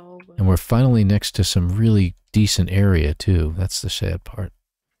 I know, but... And we're finally next to some really decent area, too. That's the sad part.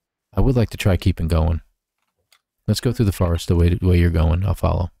 I would like to try keeping going. Let's go through the forest the way you're going. I'll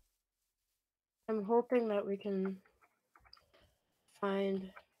follow. I'm hoping that we can find,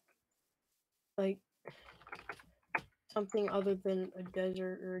 like, something other than a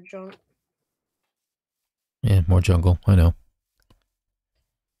desert or a junk. Yeah, more jungle. I know.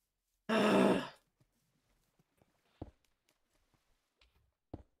 All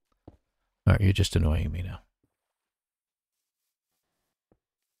right, you're just annoying me now.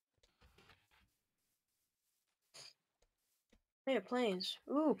 Hey, planes.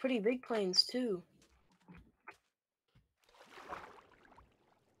 Ooh, pretty big planes, too.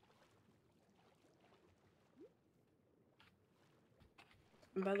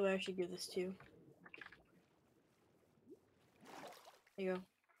 And by the way, I should give this to you. There you go.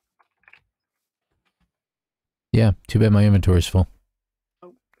 Yeah, too bad my inventory's full.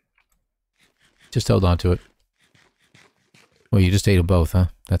 Oh. Just held on to it. Well, you just ate them both, huh?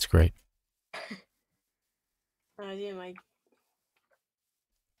 That's great. I did my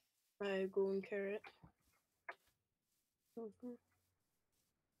golden carrot. You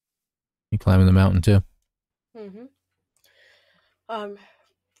climbing the mountain too? Mm-hmm. I'm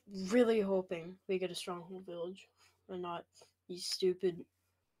really hoping we get a stronghold village and not these stupid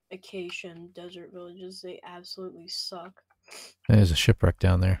Acacian desert villages. They absolutely suck. There's a shipwreck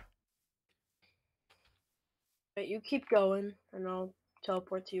down there. But you keep going, and I'll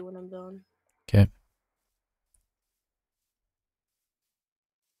teleport to you when I'm done. Okay.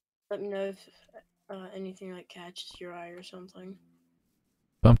 Let me know if anything like catches your eye or something.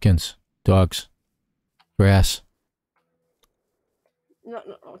 Pumpkins. Dogs. Grass. No.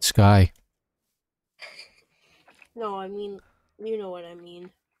 Sky. No, I mean, you know what I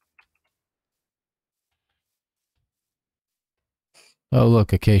mean. Oh,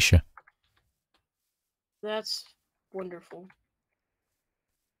 look, acacia. That's wonderful.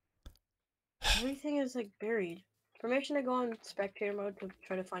 Everything is like buried. Permission to go on spectator mode to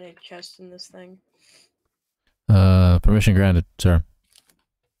try to find a chest in this thing. Permission granted, sir.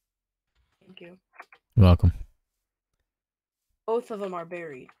 Thank you. You're welcome. Both of them are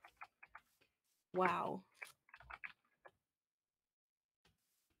buried. Wow.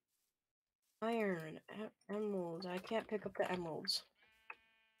 Iron, emeralds. I can't pick up the emeralds.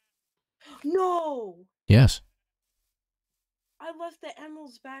 No! Yes. I left the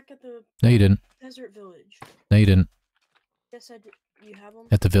emeralds back at the No, you didn't. desert village. No, you didn't. Yes, I did. You have them?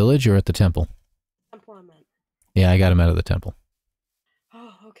 At the village or at the temple? Temple, I meant. Yeah, I got them out of the temple.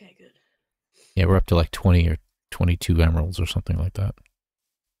 Oh, okay, good. Yeah, we're up to like 20 or 22 emeralds or something like that.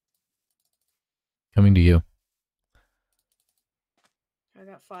 Coming to you. I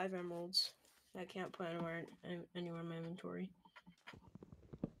got 5 emeralds. I can't put anywhere in my inventory.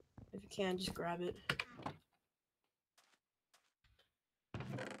 If you can, just grab it.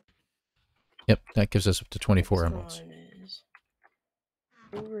 Yep, that gives us up to 24 Next emeralds. one is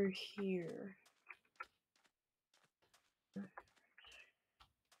over here. It's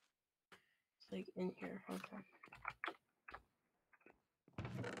like in here. Okay.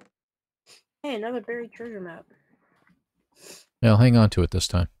 Hey, another buried treasure map. Well, hang on to it this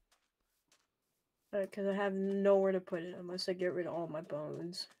time. Because I have nowhere to put it unless I get rid of all my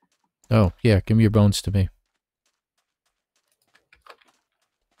bones. Oh, yeah, give me your bones to me.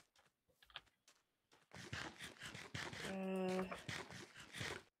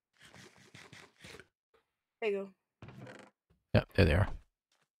 There you go. Yep, there they are.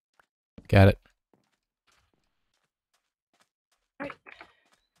 Got it. Alright.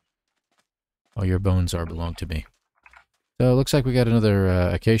 All your bones belong to me. So it looks like we got another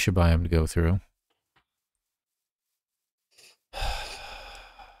acacia biome to go through.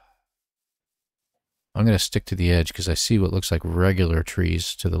 I'm going to stick to the edge because I see what looks like regular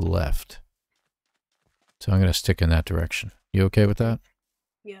trees to the left. So I'm going to stick in that direction. You okay with that?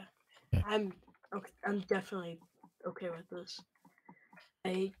 Yeah. Yeah. I'm definitely okay with this.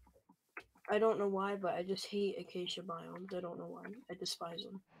 I don't know why, but I just hate acacia biomes. I don't know why. I despise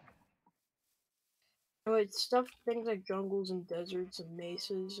them. Oh, it's things like jungles and deserts and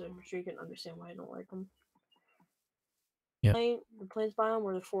mesas. I'm sure you can understand why I don't like them. Yeah. The plains biome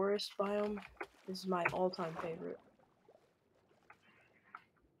or the forest biome, this is my all-time favorite.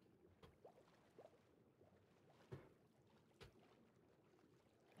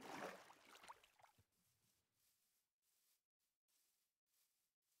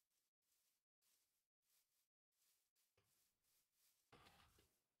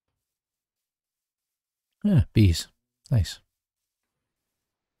 Yeah, bees. Nice.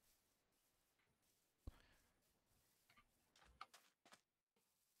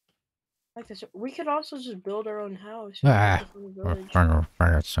 Like this, we could also just build our own house. Grumble,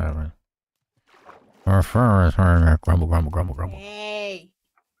 grumble, grumble, grumble. Hey.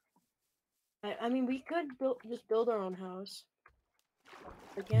 I mean, we could just build our own house.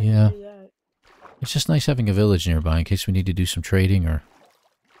 We can't just do that. It's just nice having a village nearby in case we need to do some trading or...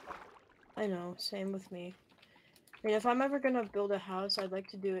 I know, same with me. I mean, if I'm ever gonna build a house, I'd like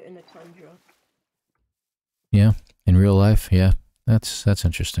to do it in a tundra. Yeah, in real life, yeah. That's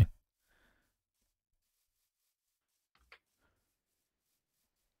interesting.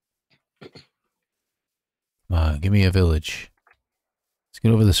 Come on, give me a village. Let's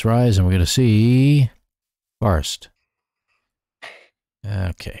get over this rise and we're going to see... forest.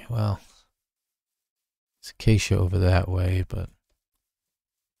 Okay, well... it's acacia over that way, but...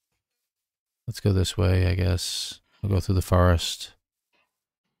 let's go this way, I guess. We'll go through the forest.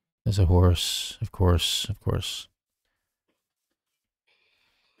 There's a horse, of course, of course.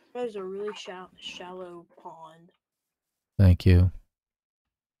 There's a really shallow pond. Thank you.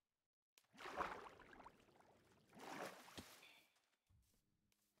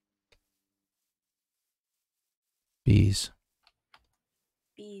 Bees.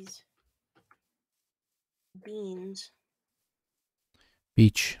 Bees. Beans.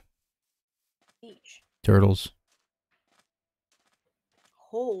 Beach. Beach. Turtles.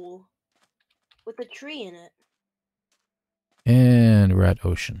 Hole. With a tree in it. And we're at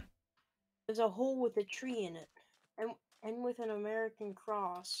ocean. There's a hole with a tree in it. And with an American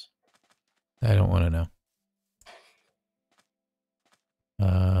cross. I don't want to know.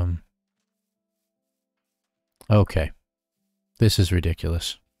 Okay. This is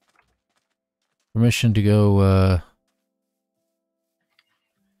ridiculous. Permission to go,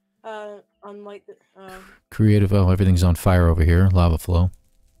 unlike the, creative. Oh, everything's on fire over here. Lava flow.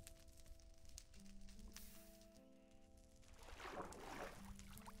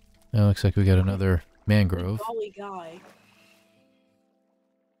 Now looks like we got another mangrove. Golly guy.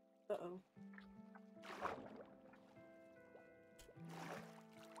 Uh-oh.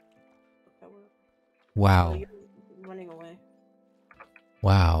 Wow. Oh, you're running away.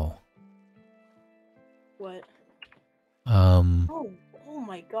 Wow. What? Um. Oh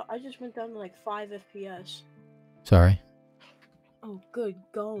my god, I just went down to like 5 FPS. Sorry. Oh, good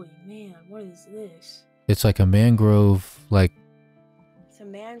golly, man, what is this? It's like a mangrove, like, It's a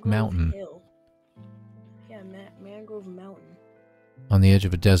mangrove mountain hill. Yeah, mangrove mountain. on the edge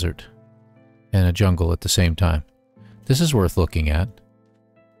of a desert and a jungle at the same time. This is worth looking at.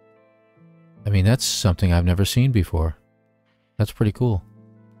 I mean, that's something I've never seen before. That's pretty cool.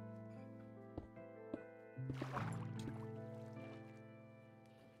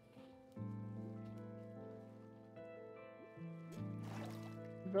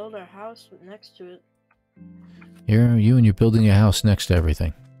 Build our house next to it. Here, you and you're building a house next to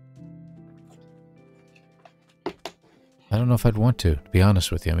everything. I don't know if I'd want to be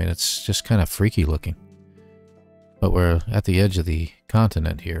honest with you. I mean, it's just kind of freaky looking. But we're at the edge of the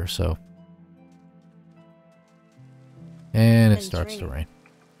continent here, so... And it starts to rain.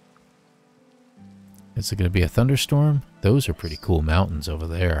 Is it going to be a thunderstorm? Those are pretty cool mountains over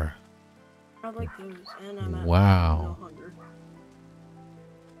there. I like those, and I'm at Wow. no hunger.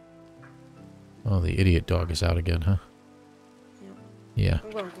 Oh, the idiot dog is out again, huh? Yep. Yeah.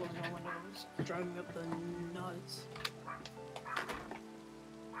 I'm going to close my windows. Driving up the nuts.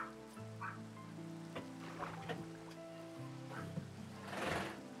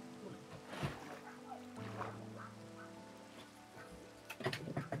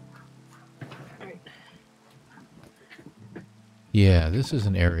 Yeah, this is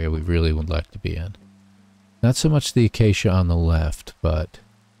an area we really would like to be in. Not so much the acacia on the left, but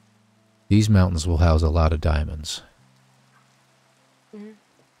these mountains will house a lot of diamonds.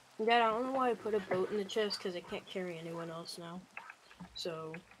 Mm-hmm. Dad, I don't know why I put a boat in the chest, because I can't carry anyone else now.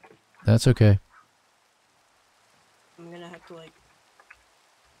 So... That's okay. I'm gonna have to, like...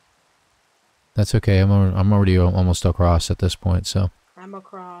 That's okay. I'm already almost across at this point, so... I'm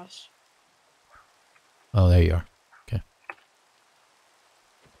across. Oh, there you are. Okay.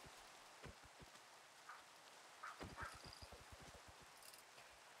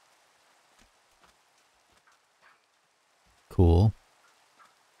 Cool.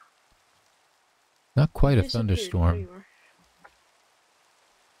 Not quite a thunderstorm.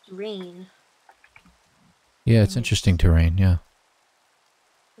 Rain. Yeah, it's interesting terrain, yeah.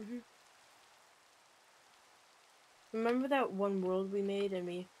 Mm-hmm. Remember that one world we made and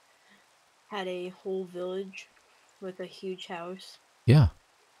we had a whole village with a huge house? Yeah.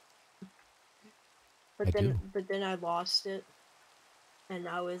 But then I lost it. And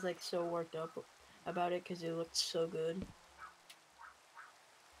I was like so worked up about it because it looked so good.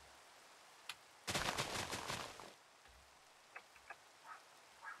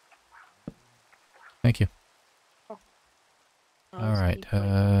 Thank you. Oh. Alright,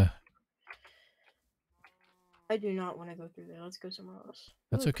 I do not want to go through there. Let's go somewhere else.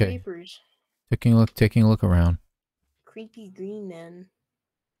 That's Ooh, okay. Creepers. Taking a look around. Creepy green men.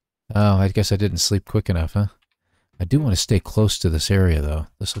 Oh, I guess I didn't sleep quick enough, huh? I do want to stay close to this area, though.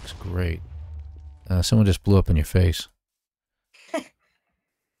 This looks great. Someone just blew up in your face. I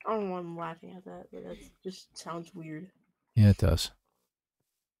don't know why I'm laughing at that, but that just sounds weird. Yeah, it does.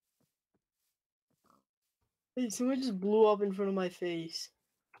 Hey, someone just blew up in front of my face.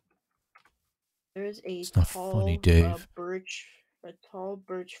 There's a It's not funny, Dave. a tall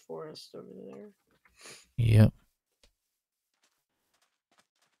birch forest over there. Yep.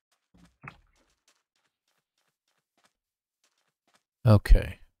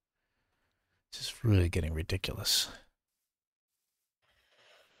 Okay. This is really getting ridiculous.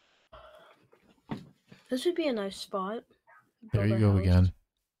 This would be a nice spot. There Build you our go house. again.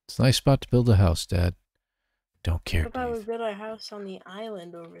 It's a nice spot to build a house, Dad. Don't care, What about we Dave. build our house on the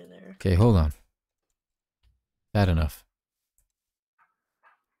island over there? Okay, hold on. Bad enough.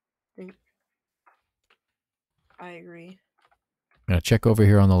 I agree. I'm going to check over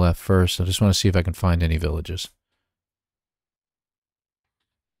here on the left first. I just want to see if I can find any villages.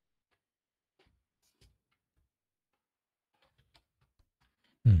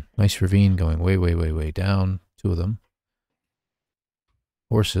 Nice ravine going way, way, way, way down. Two of them.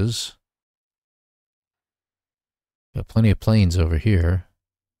 Horses. Got plenty of plains over here.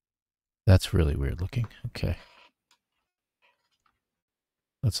 That's really weird looking. Okay.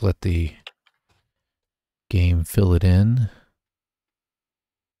 Let's let the game fill it in.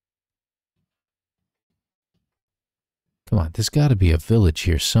 Come on, there's got to be a village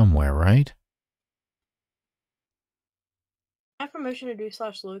here somewhere, right? I have permission to do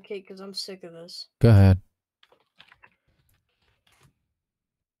 /locate because I'm sick of this. Go ahead.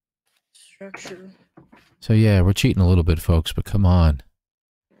 Structure. So yeah, we're cheating a little bit, folks, but come on.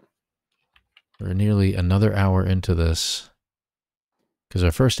 We're nearly another hour into this. Because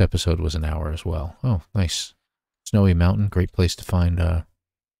our first episode was an hour as well. Oh, nice. Snowy Mountain, great place to find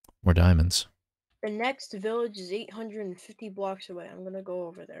more diamonds. The next village is 850 blocks away. I'm gonna go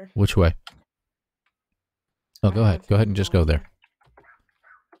over there. Which way? Oh, go ahead. Go ahead and just go there.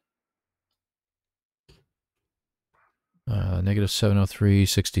 Negative 703,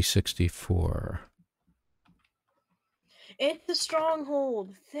 6064. It's the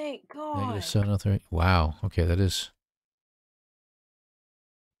stronghold. Thank God. Negative 703. Wow. Okay, that is...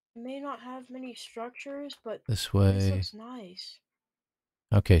 It may not have many structures, but this way. this looks nice.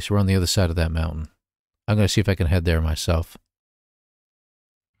 Okay, so we're on the other side of that mountain. I'm going to see if I can head there myself.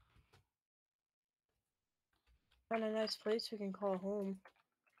 Found a nice place we can call home.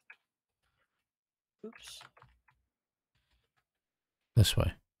 Oops. This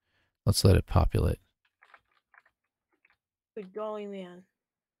way. Let's let it populate. Good golly, man.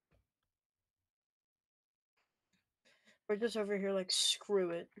 We're just over here like,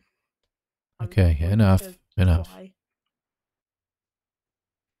 screw it. Okay, enough. Enough. Fly.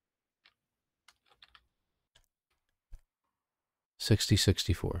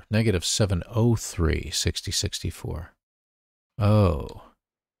 $60.64. Negative 703, $60.64. Oh.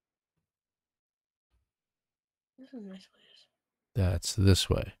 This is a nice place. That's this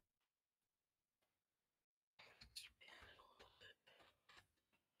way.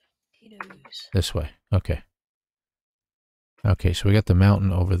 Potatoes. This way. Okay. Okay, so we got the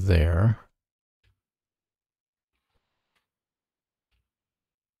mountain over there.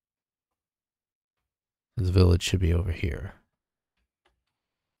 The village should be over here.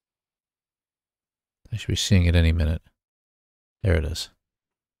 I should be seeing it any minute. There it is.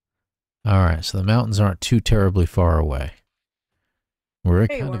 Alright, so the mountains aren't too terribly far away. We're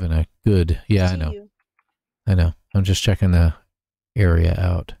kind of in a good... Yeah, I know. I know. I'm just checking the area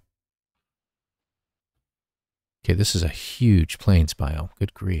out. Okay, this is a huge plains biome.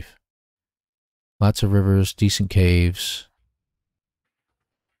 Good grief. Lots of rivers, decent caves.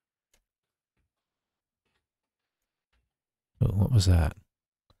 Oh, what was that?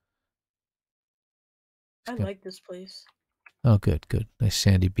 I like this place. Oh, good, good. Nice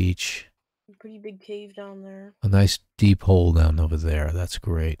sandy beach. A pretty big cave down there. A nice deep hole down over there. That's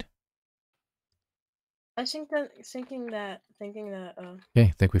great. I think thinking that Okay,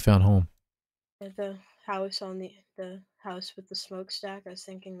 I think we found home. the house on the house with the smokestack, I was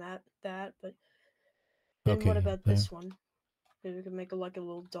thinking that, but then Okay, what about there. this one? Maybe we could make like a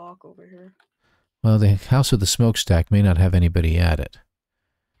little dock over here. Well, the house with the smokestack may not have anybody at it.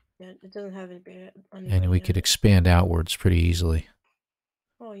 Yeah, it doesn't have anybody And we could expand outwards pretty easily.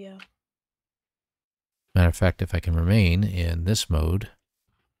 Oh yeah. Matter of fact, if I can remain in this mode.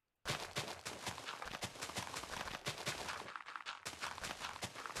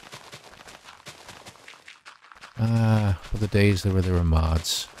 For the days where there were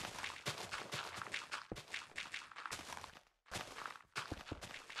mods.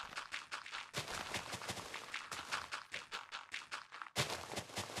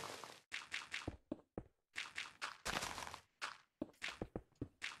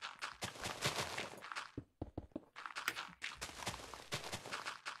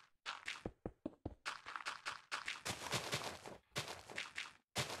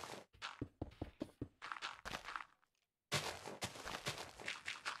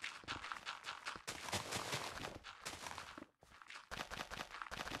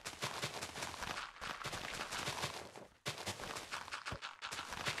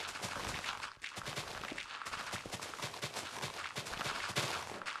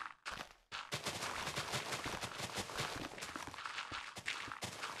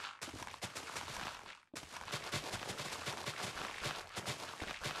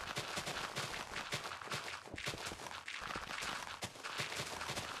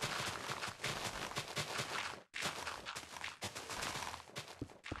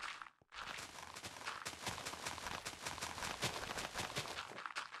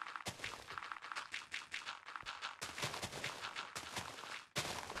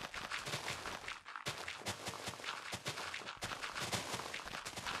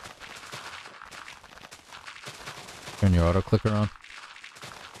 Turn your auto clicker on.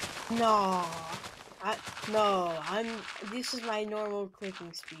 No. No, this is my normal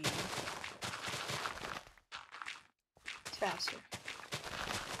clicking speed. It's faster.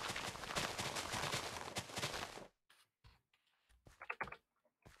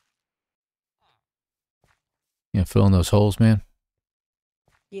 You know, fill in those holes, man.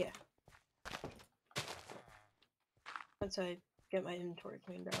 Yeah. Once I get my inventory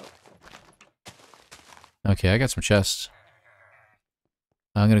cleaned out. Okay, I got some chests.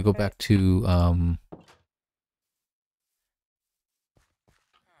 I'm gonna go back to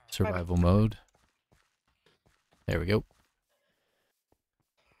survival mode. There we go.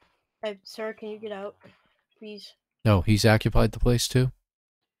 Hey, sir, can you get out, please? No, he's occupied the place too?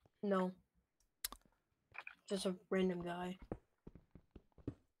 No. Just a random guy.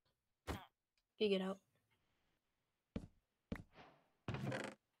 Can you get out?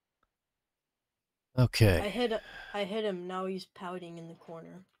 Okay. I hit him, now he's pouting in the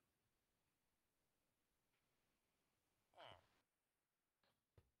corner.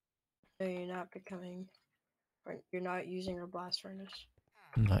 So you're not becoming... You're not using your blast furnace.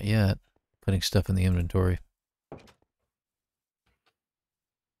 Not yet. Putting stuff in the inventory.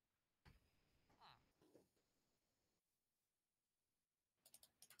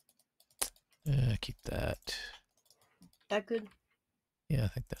 Keep that. That good? Yeah, I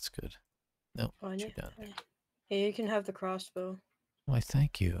think that's good. Nope, Fine, too yeah. done. Hey, you can have the crossbow. Why,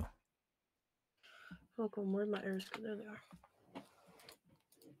 thank you. Welcome, where'd my arrows go? There they are.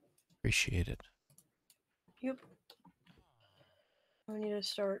 Appreciate it. Yep. I need to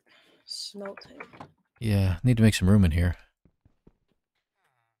start smelting. Yeah, need to make some room in here.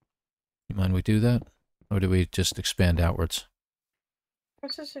 You mind we do that? Or do we just expand outwards?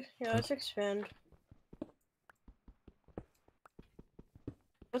 Let's expand.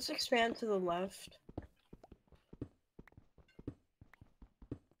 Let's expand to the left.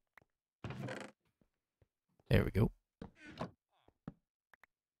 There we go.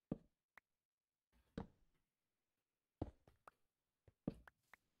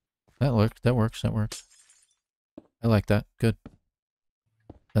 That works. I like that. Good.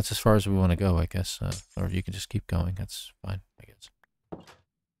 That's as far as we want to go, I guess. Or you can just keep going. That's fine, I guess.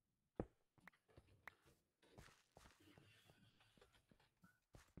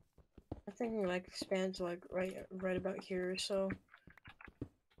 I think we like expand to like right about here or so.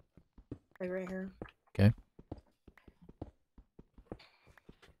 Like right here. Okay.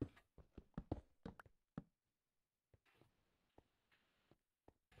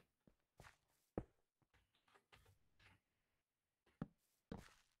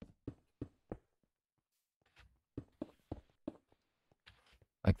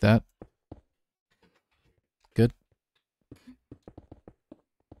 Like that. Good.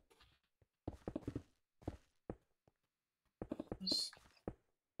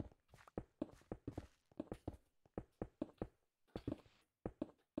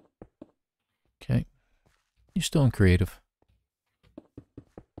 Okay. You're still in creative.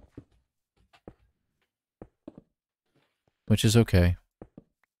 Which is okay.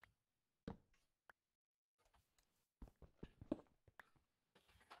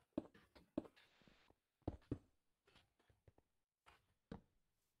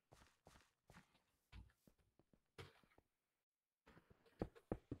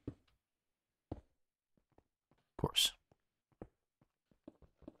 Of course.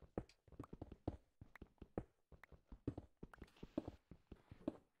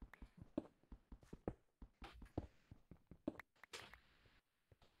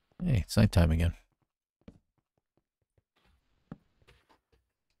 Hey, it's nighttime again.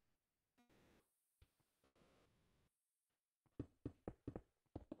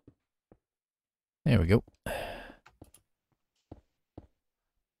 There we go.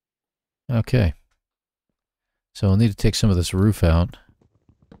 Okay. So I'll need to take some of this roof out.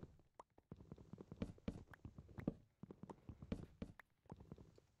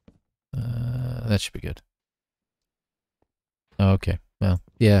 That should be good. Okay. Well,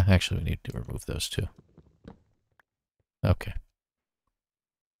 yeah, actually we need to remove those too. Okay.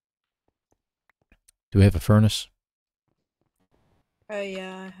 Do we have a furnace?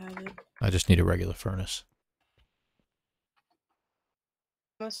 Yeah, I have it. I just need a regular furnace.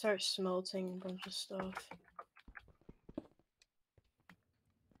 I'm gonna start smelting a bunch of stuff.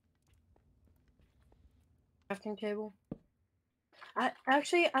 Crafting table. I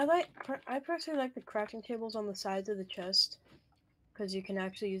personally like the crafting tables on the sides of the chest, because you can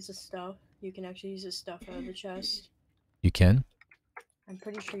actually use the stuff. You can actually use the stuff out of the chest. You can? I'm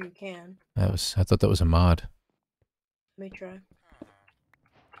pretty sure you can. I thought that was a mod. Let me try.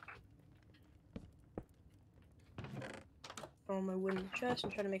 all my wood in the chest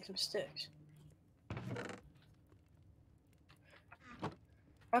and try to make some sticks.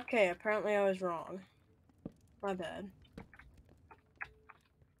 Okay, apparently I was wrong. My bad.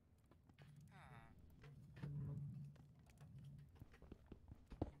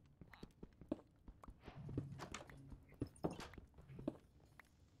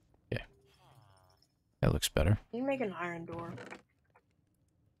 Yeah. That looks better. Can you make an iron door?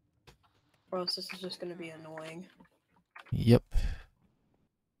 Or else this is just gonna be annoying. Yep.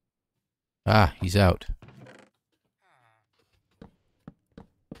 Ah, he's out.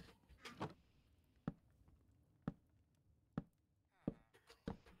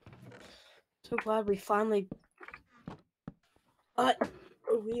 So glad we finally got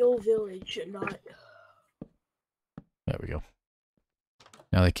a real village and not... There we go.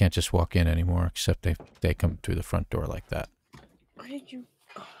 Now they can't just walk in anymore, except they come through the front door like that. Why did you...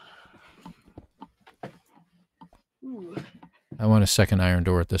 Ooh. I want a second iron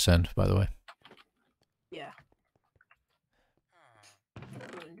door at this end, by the way. Yeah. I'm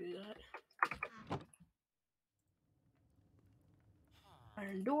gonna do that.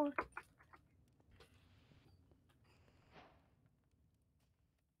 Iron door.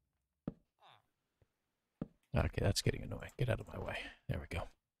 Okay, that's getting annoying. Get out of my way. There we go.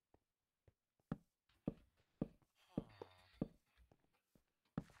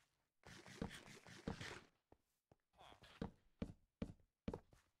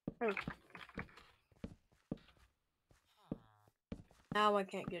 Oh. Now I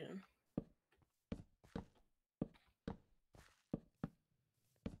can't get in.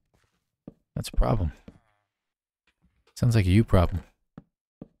 That's a problem. Sounds like a you problem.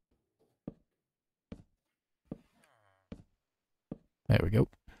 There we go.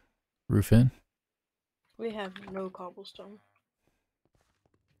 Roof in. We have no cobblestone.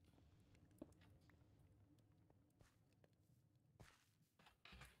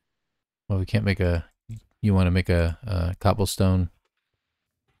 Well, we can't make a... You want to make a cobblestone?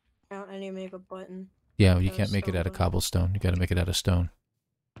 I need to make a button. Yeah, you can't make it out of cobblestone. You got to make it out of stone.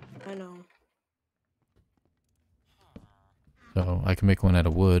 I know. So I can make one out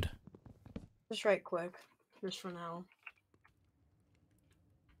of wood. Just right quick. Just for now.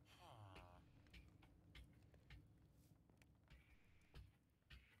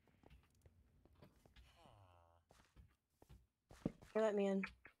 Here, let me in.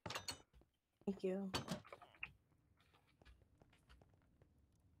 Thank you.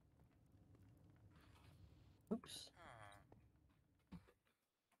 Oops.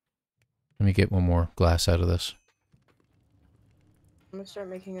 Let me get one more glass out of this. I'm gonna start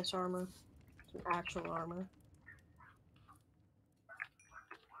making us armor. Some actual armor.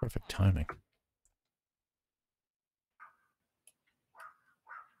 Perfect timing.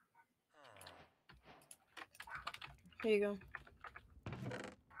 Here you go.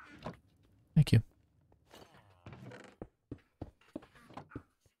 Thank you.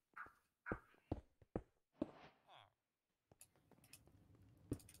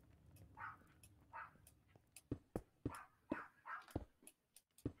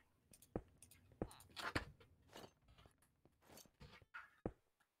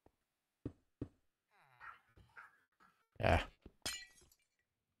 Yeah.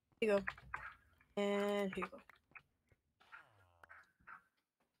 Here you go. And here you go.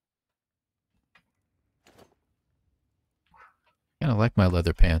 Kind of like my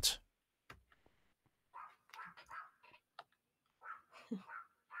leather pants.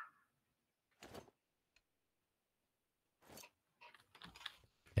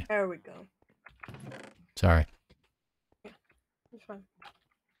 Yeah. There we go. Sorry. It's fine.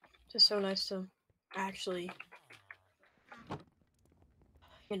 Just so nice to actually,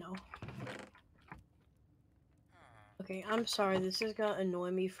 you know. Okay, I'm sorry. This is gonna annoy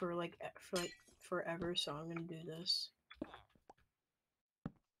me for like forever, so I'm gonna do this.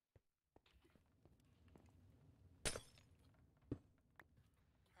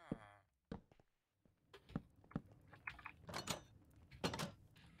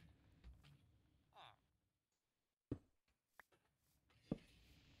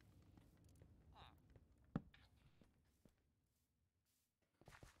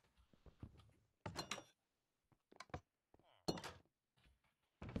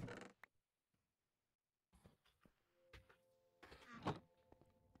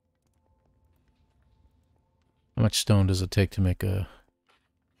 How much stone does it take to make a...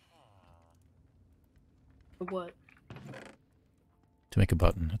 What? To make a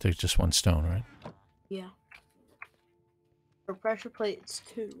button? I think it's just one stone, right? Yeah. For pressure plate, it's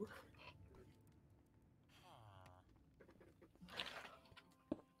 2.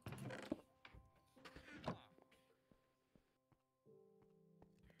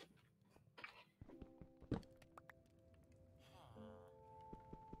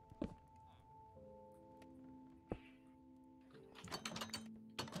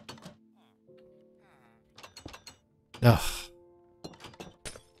 Ugh.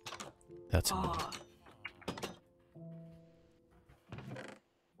 That's annoying. Ah.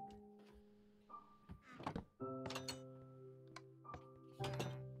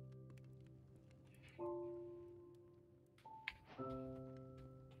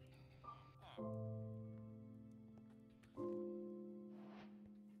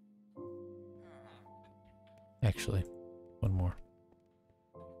 Actually, one more.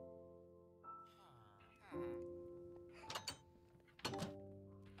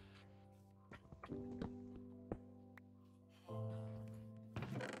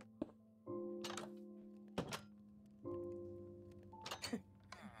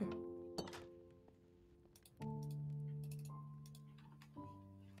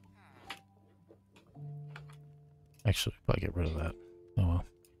 Actually, probably get rid of that. Oh well.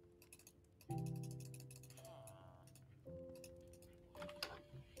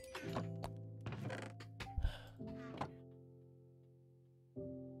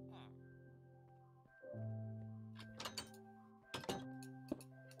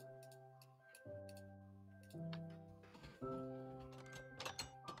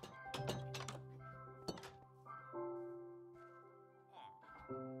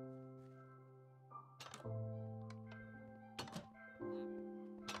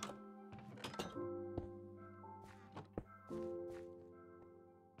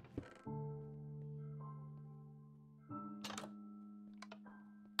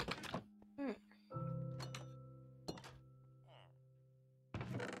 Hmm.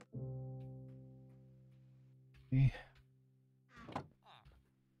 Okay.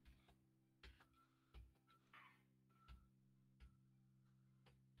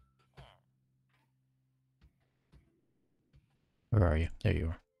 Where are you? There you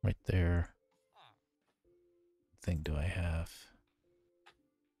are. Right there. Thing do I have?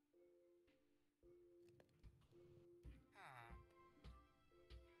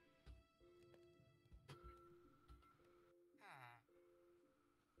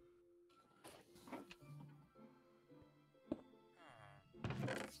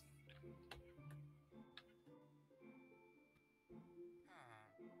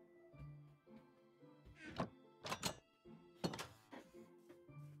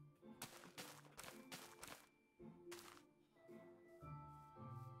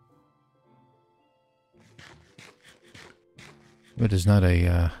 It is not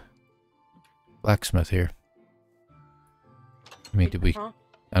a blacksmith here. I mean, did we? Huh?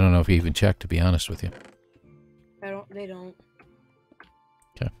 I don't know if he even checked, to be honest with you. They don't.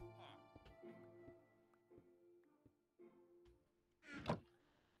 Okay.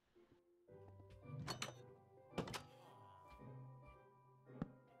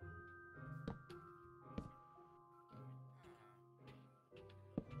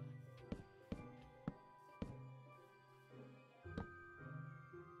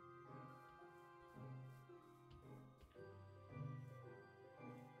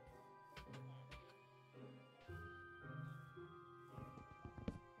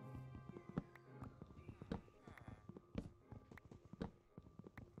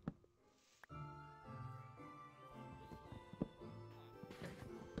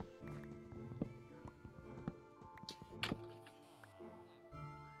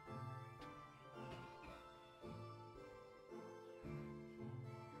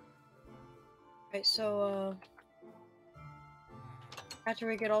 Right, so after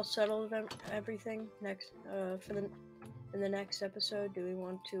we get all settled and everything next in the next episode, do we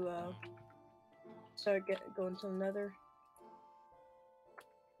want to start going to the Nether?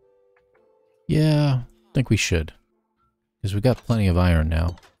 Yeah, I think we should. Because we got plenty of iron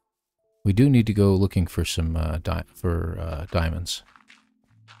now. We do need to go looking for some diamonds.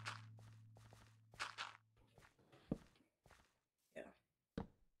 Yeah.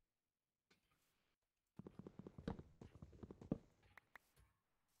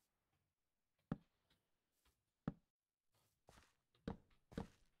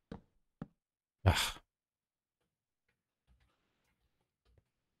 Ah.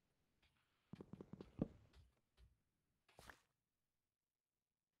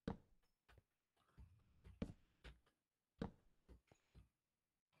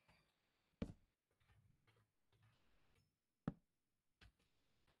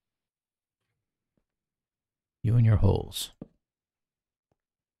 You and your holes.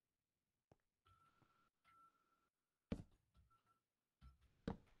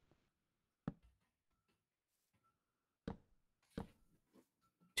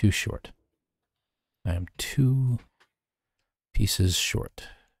 Too short. I am 2 pieces short.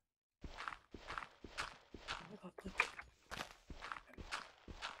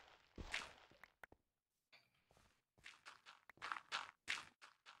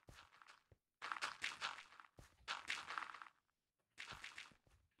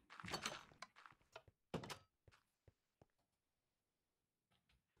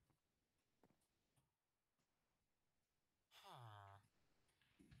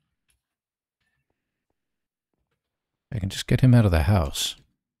 can just get him out of the house.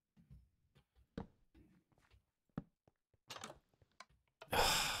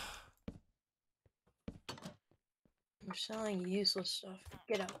 You're selling useless stuff.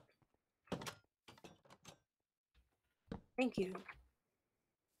 Get out. Thank you.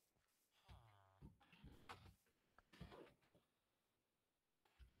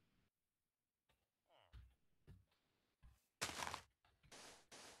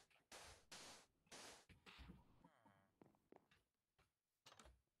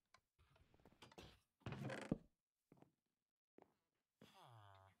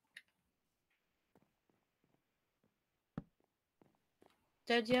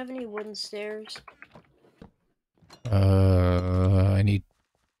 Dad, do you have any wooden stairs? I need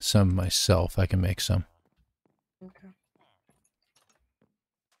some myself. I can make some. Okay.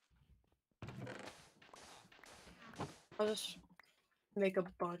 I'll just make a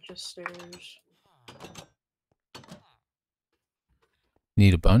bunch of stairs.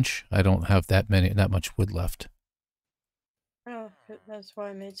 Need a bunch? I don't have that much wood left. Oh, that's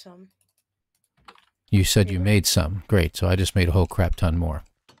why I made some. You said you made some. Great. So I just made a whole crap ton more.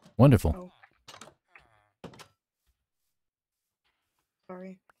 Wonderful. Oh.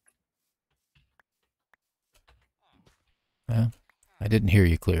 Sorry. Well, I didn't hear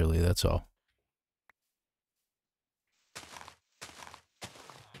you clearly, that's all.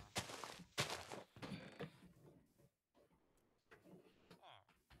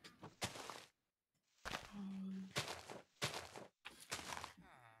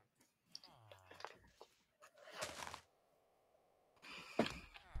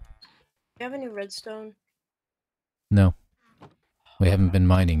 Do you have any redstone? No. We haven't been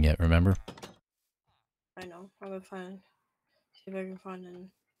mining yet, remember? I know. I'm gonna see if I can find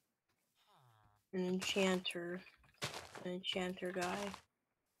an enchanter guy.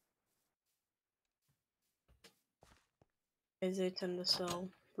 As they tend to sell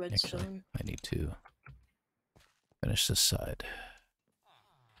redstone. Actually, I need to finish this side.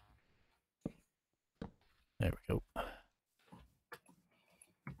 There we go.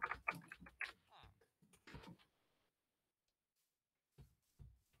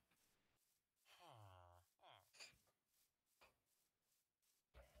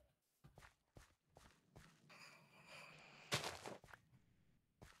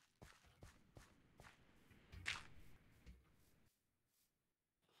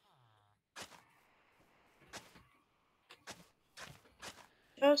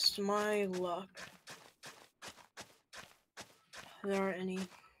 Just my luck. There aren't any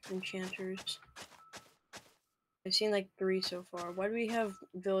enchanters. I've seen like 3 so far. Why do we have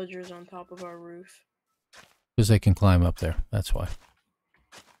villagers on top of our roof? Because they can climb up there, that's why.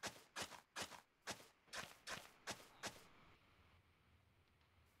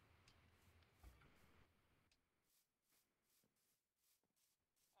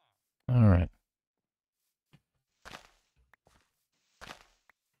 All right.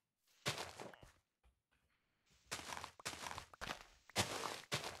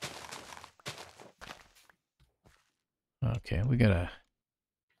 Okay, we gotta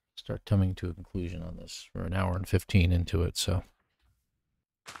start coming to a conclusion on this. We're an hour and 15 into it, so.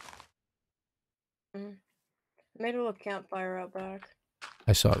 Made a little campfire out back.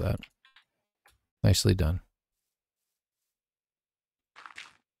 I saw that. Nicely done.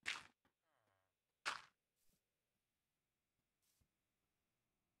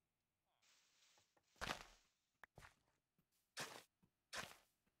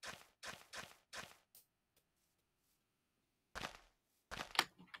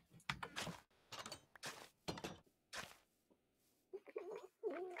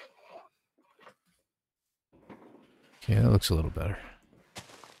 Okay, that looks a little better.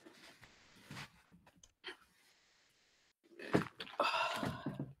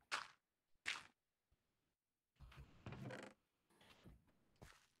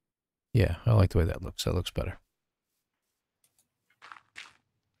 Yeah, I like the way that looks. That looks better.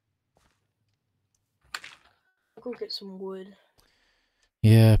 I'll go get some wood.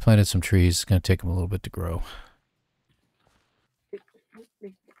 Yeah, I planted some trees. It's going to take them a little bit to grow.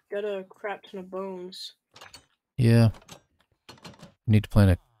 We got a crap ton of bones. Yeah. Need to plant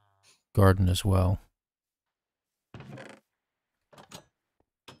a garden as well.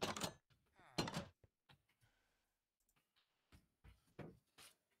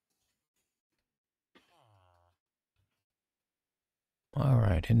 All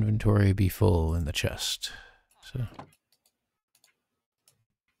right, inventory be full in the chest. So.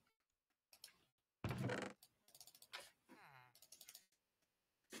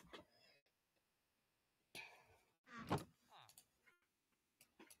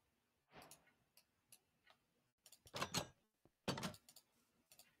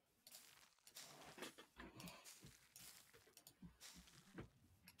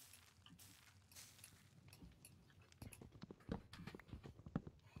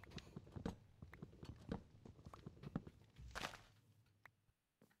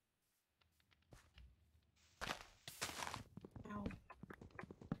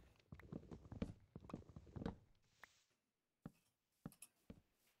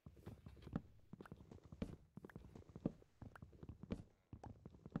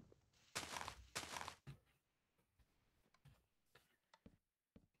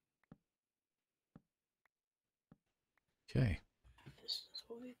 Okay. This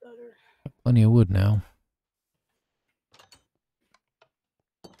will be better. Plenty of wood now.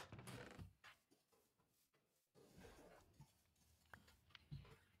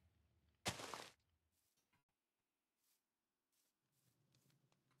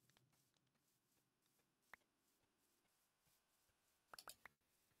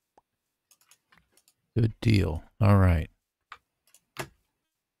 Good deal. All right.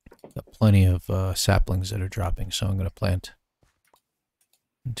 Got plenty of saplings that are dropping, so I'm going to plant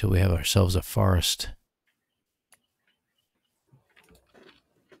until we have ourselves a forest.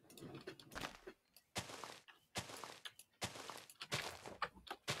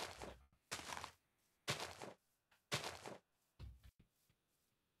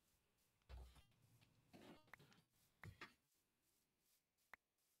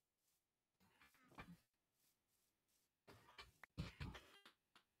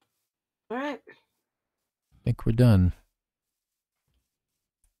 All right. I think we're done.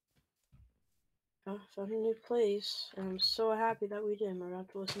 I found a new place, and I'm so happy that we did. We're about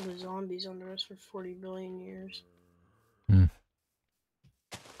to listen to zombies on the rest for 40 billion years. Hmm.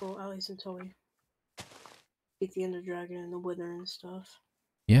 Well, at least until we beat the Ender Dragon and the Wither and stuff.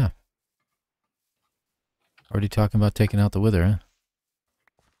 Yeah. Already talking about taking out the wither, huh?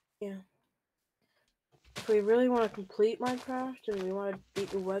 Yeah. If we really want to complete Minecraft and we want to beat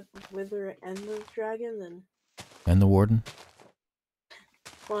the Wither and the Dragon, then... And the warden?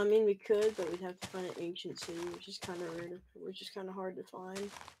 Well, I mean, we could, but we'd have to find an ancient city, which is kind of rare, which is kind of hard to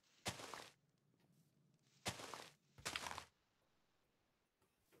find.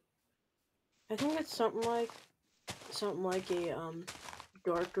 I think it's something like a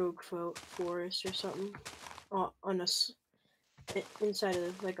dark oak forest or something on inside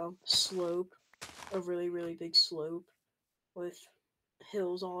of like a slope, a really big slope with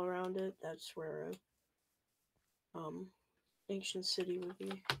hills all around it. That's where ancient city would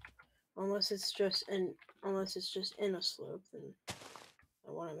be. Unless it's just in a slope, then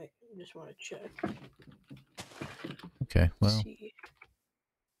just want to check. Okay, well, See.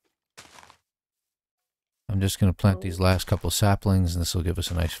 I'm just going to plant these last couple saplings, and this will give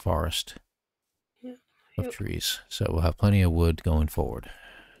us a nice forest of trees. So we'll have plenty of wood going forward.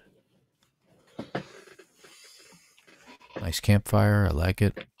 Nice campfire. I like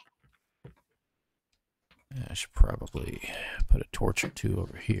it. I should probably put a torch or two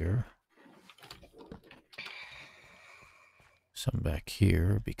over here. Some back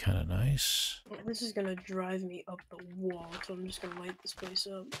here would be kind of nice. Yeah, this is gonna drive me up the wall, so I'm just gonna light this place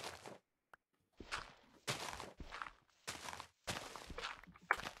up.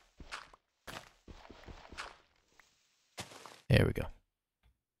 There we go.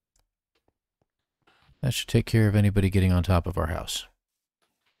 That should take care of anybody getting on top of our house.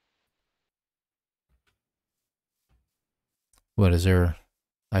 What is there?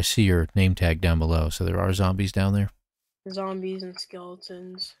 I see your name tag down below, so there are zombies down there? Zombies and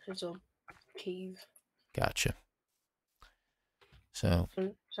skeletons. There's a cave. Gotcha. So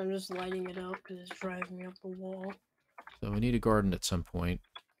I'm just lighting it up because it's driving me up the wall. we need a garden at some point.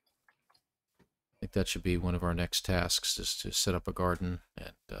 I think that should be one of our next tasks, is to set up a garden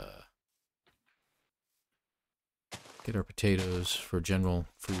and get our potatoes for general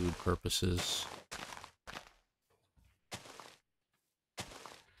food purposes.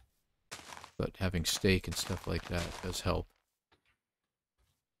 But having steak and stuff like that does help.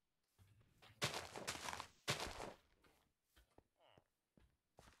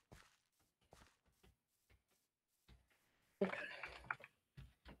 Okay.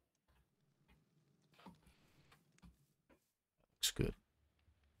 Looks good.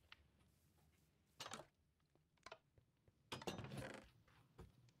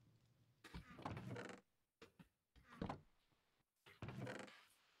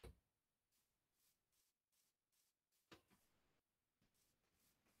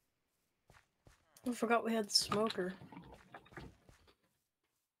 I forgot we had the smoker.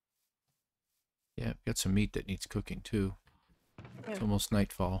 Yeah, got some meat that needs cooking too. Yeah. It's almost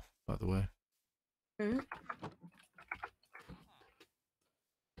nightfall, by the way. Mm-hmm.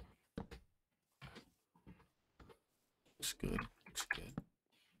 Looks good. Looks good.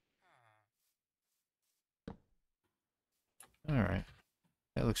 Alright.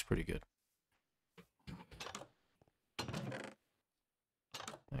 That looks pretty good.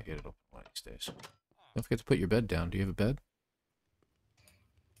 I get it open one of these days. Don't forget to put your bed down. Do you have a bed?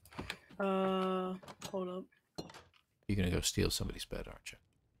 Hold up. You're gonna go steal somebody's bed, aren't you?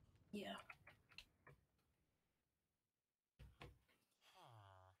 Yeah.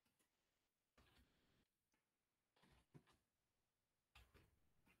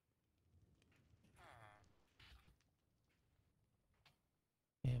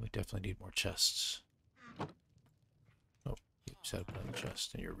 definitely need more chests. Oh, you set up another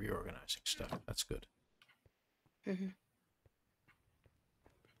chest and you're reorganizing stuff. That's good. Mm-hmm.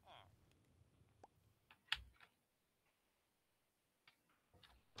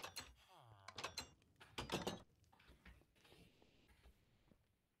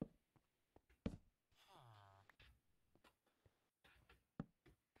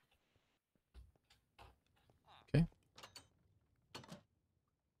 Okay.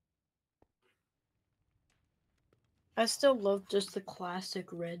 I still love just the classic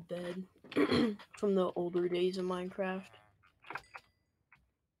red bed from the older days of Minecraft.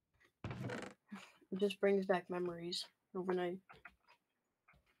 It just brings back memories of when I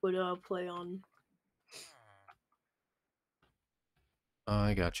would play on.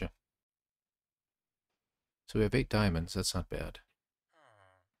 I gotcha. So we have 8 diamonds. That's not bad.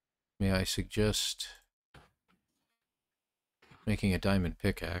 May I suggest making a diamond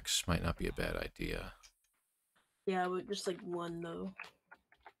pickaxe? Might not be a bad idea. Yeah, but just like one though.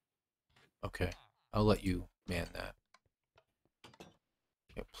 Okay, I'll let you man that.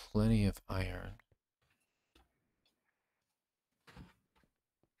 Got plenty of iron.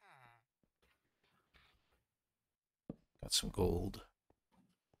 Got some gold.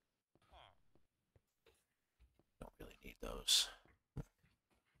 Don't really need those.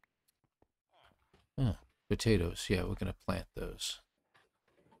 Huh. Potatoes. Yeah, we're gonna plant those.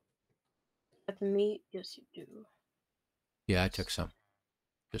 At the meat, yes you do. Yeah, I took some.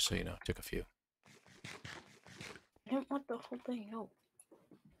 Just so you know, took a few. I don't want the whole thing, no.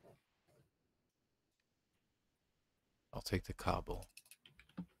 I'll take the cobble.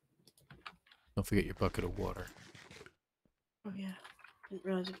 Don't forget your bucket of water. Oh yeah, didn't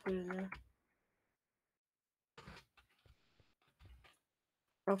realize I put it in there.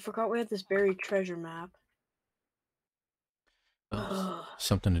 I forgot we had this buried treasure map. Well,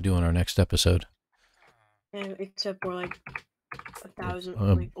 something to do on our next episode. And except we're like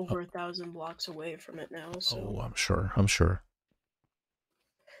over 1,000 blocks away from it now. So. Oh, I'm sure. I'm sure.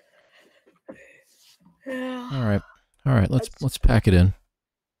 Yeah. All right. All right. Let's pack it in.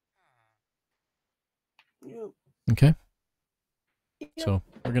 Yep. Okay. Yep. So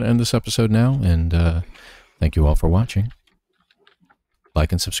we're gonna end this episode now, and thank you all for watching.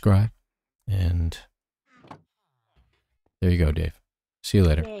 Like and subscribe, and there you go, Dave. See you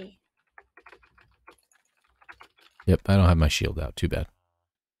later. Yay. Yep, I don't have my shield out. Too bad.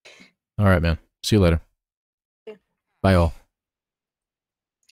 All right, man. See you later. Yeah. Bye, all.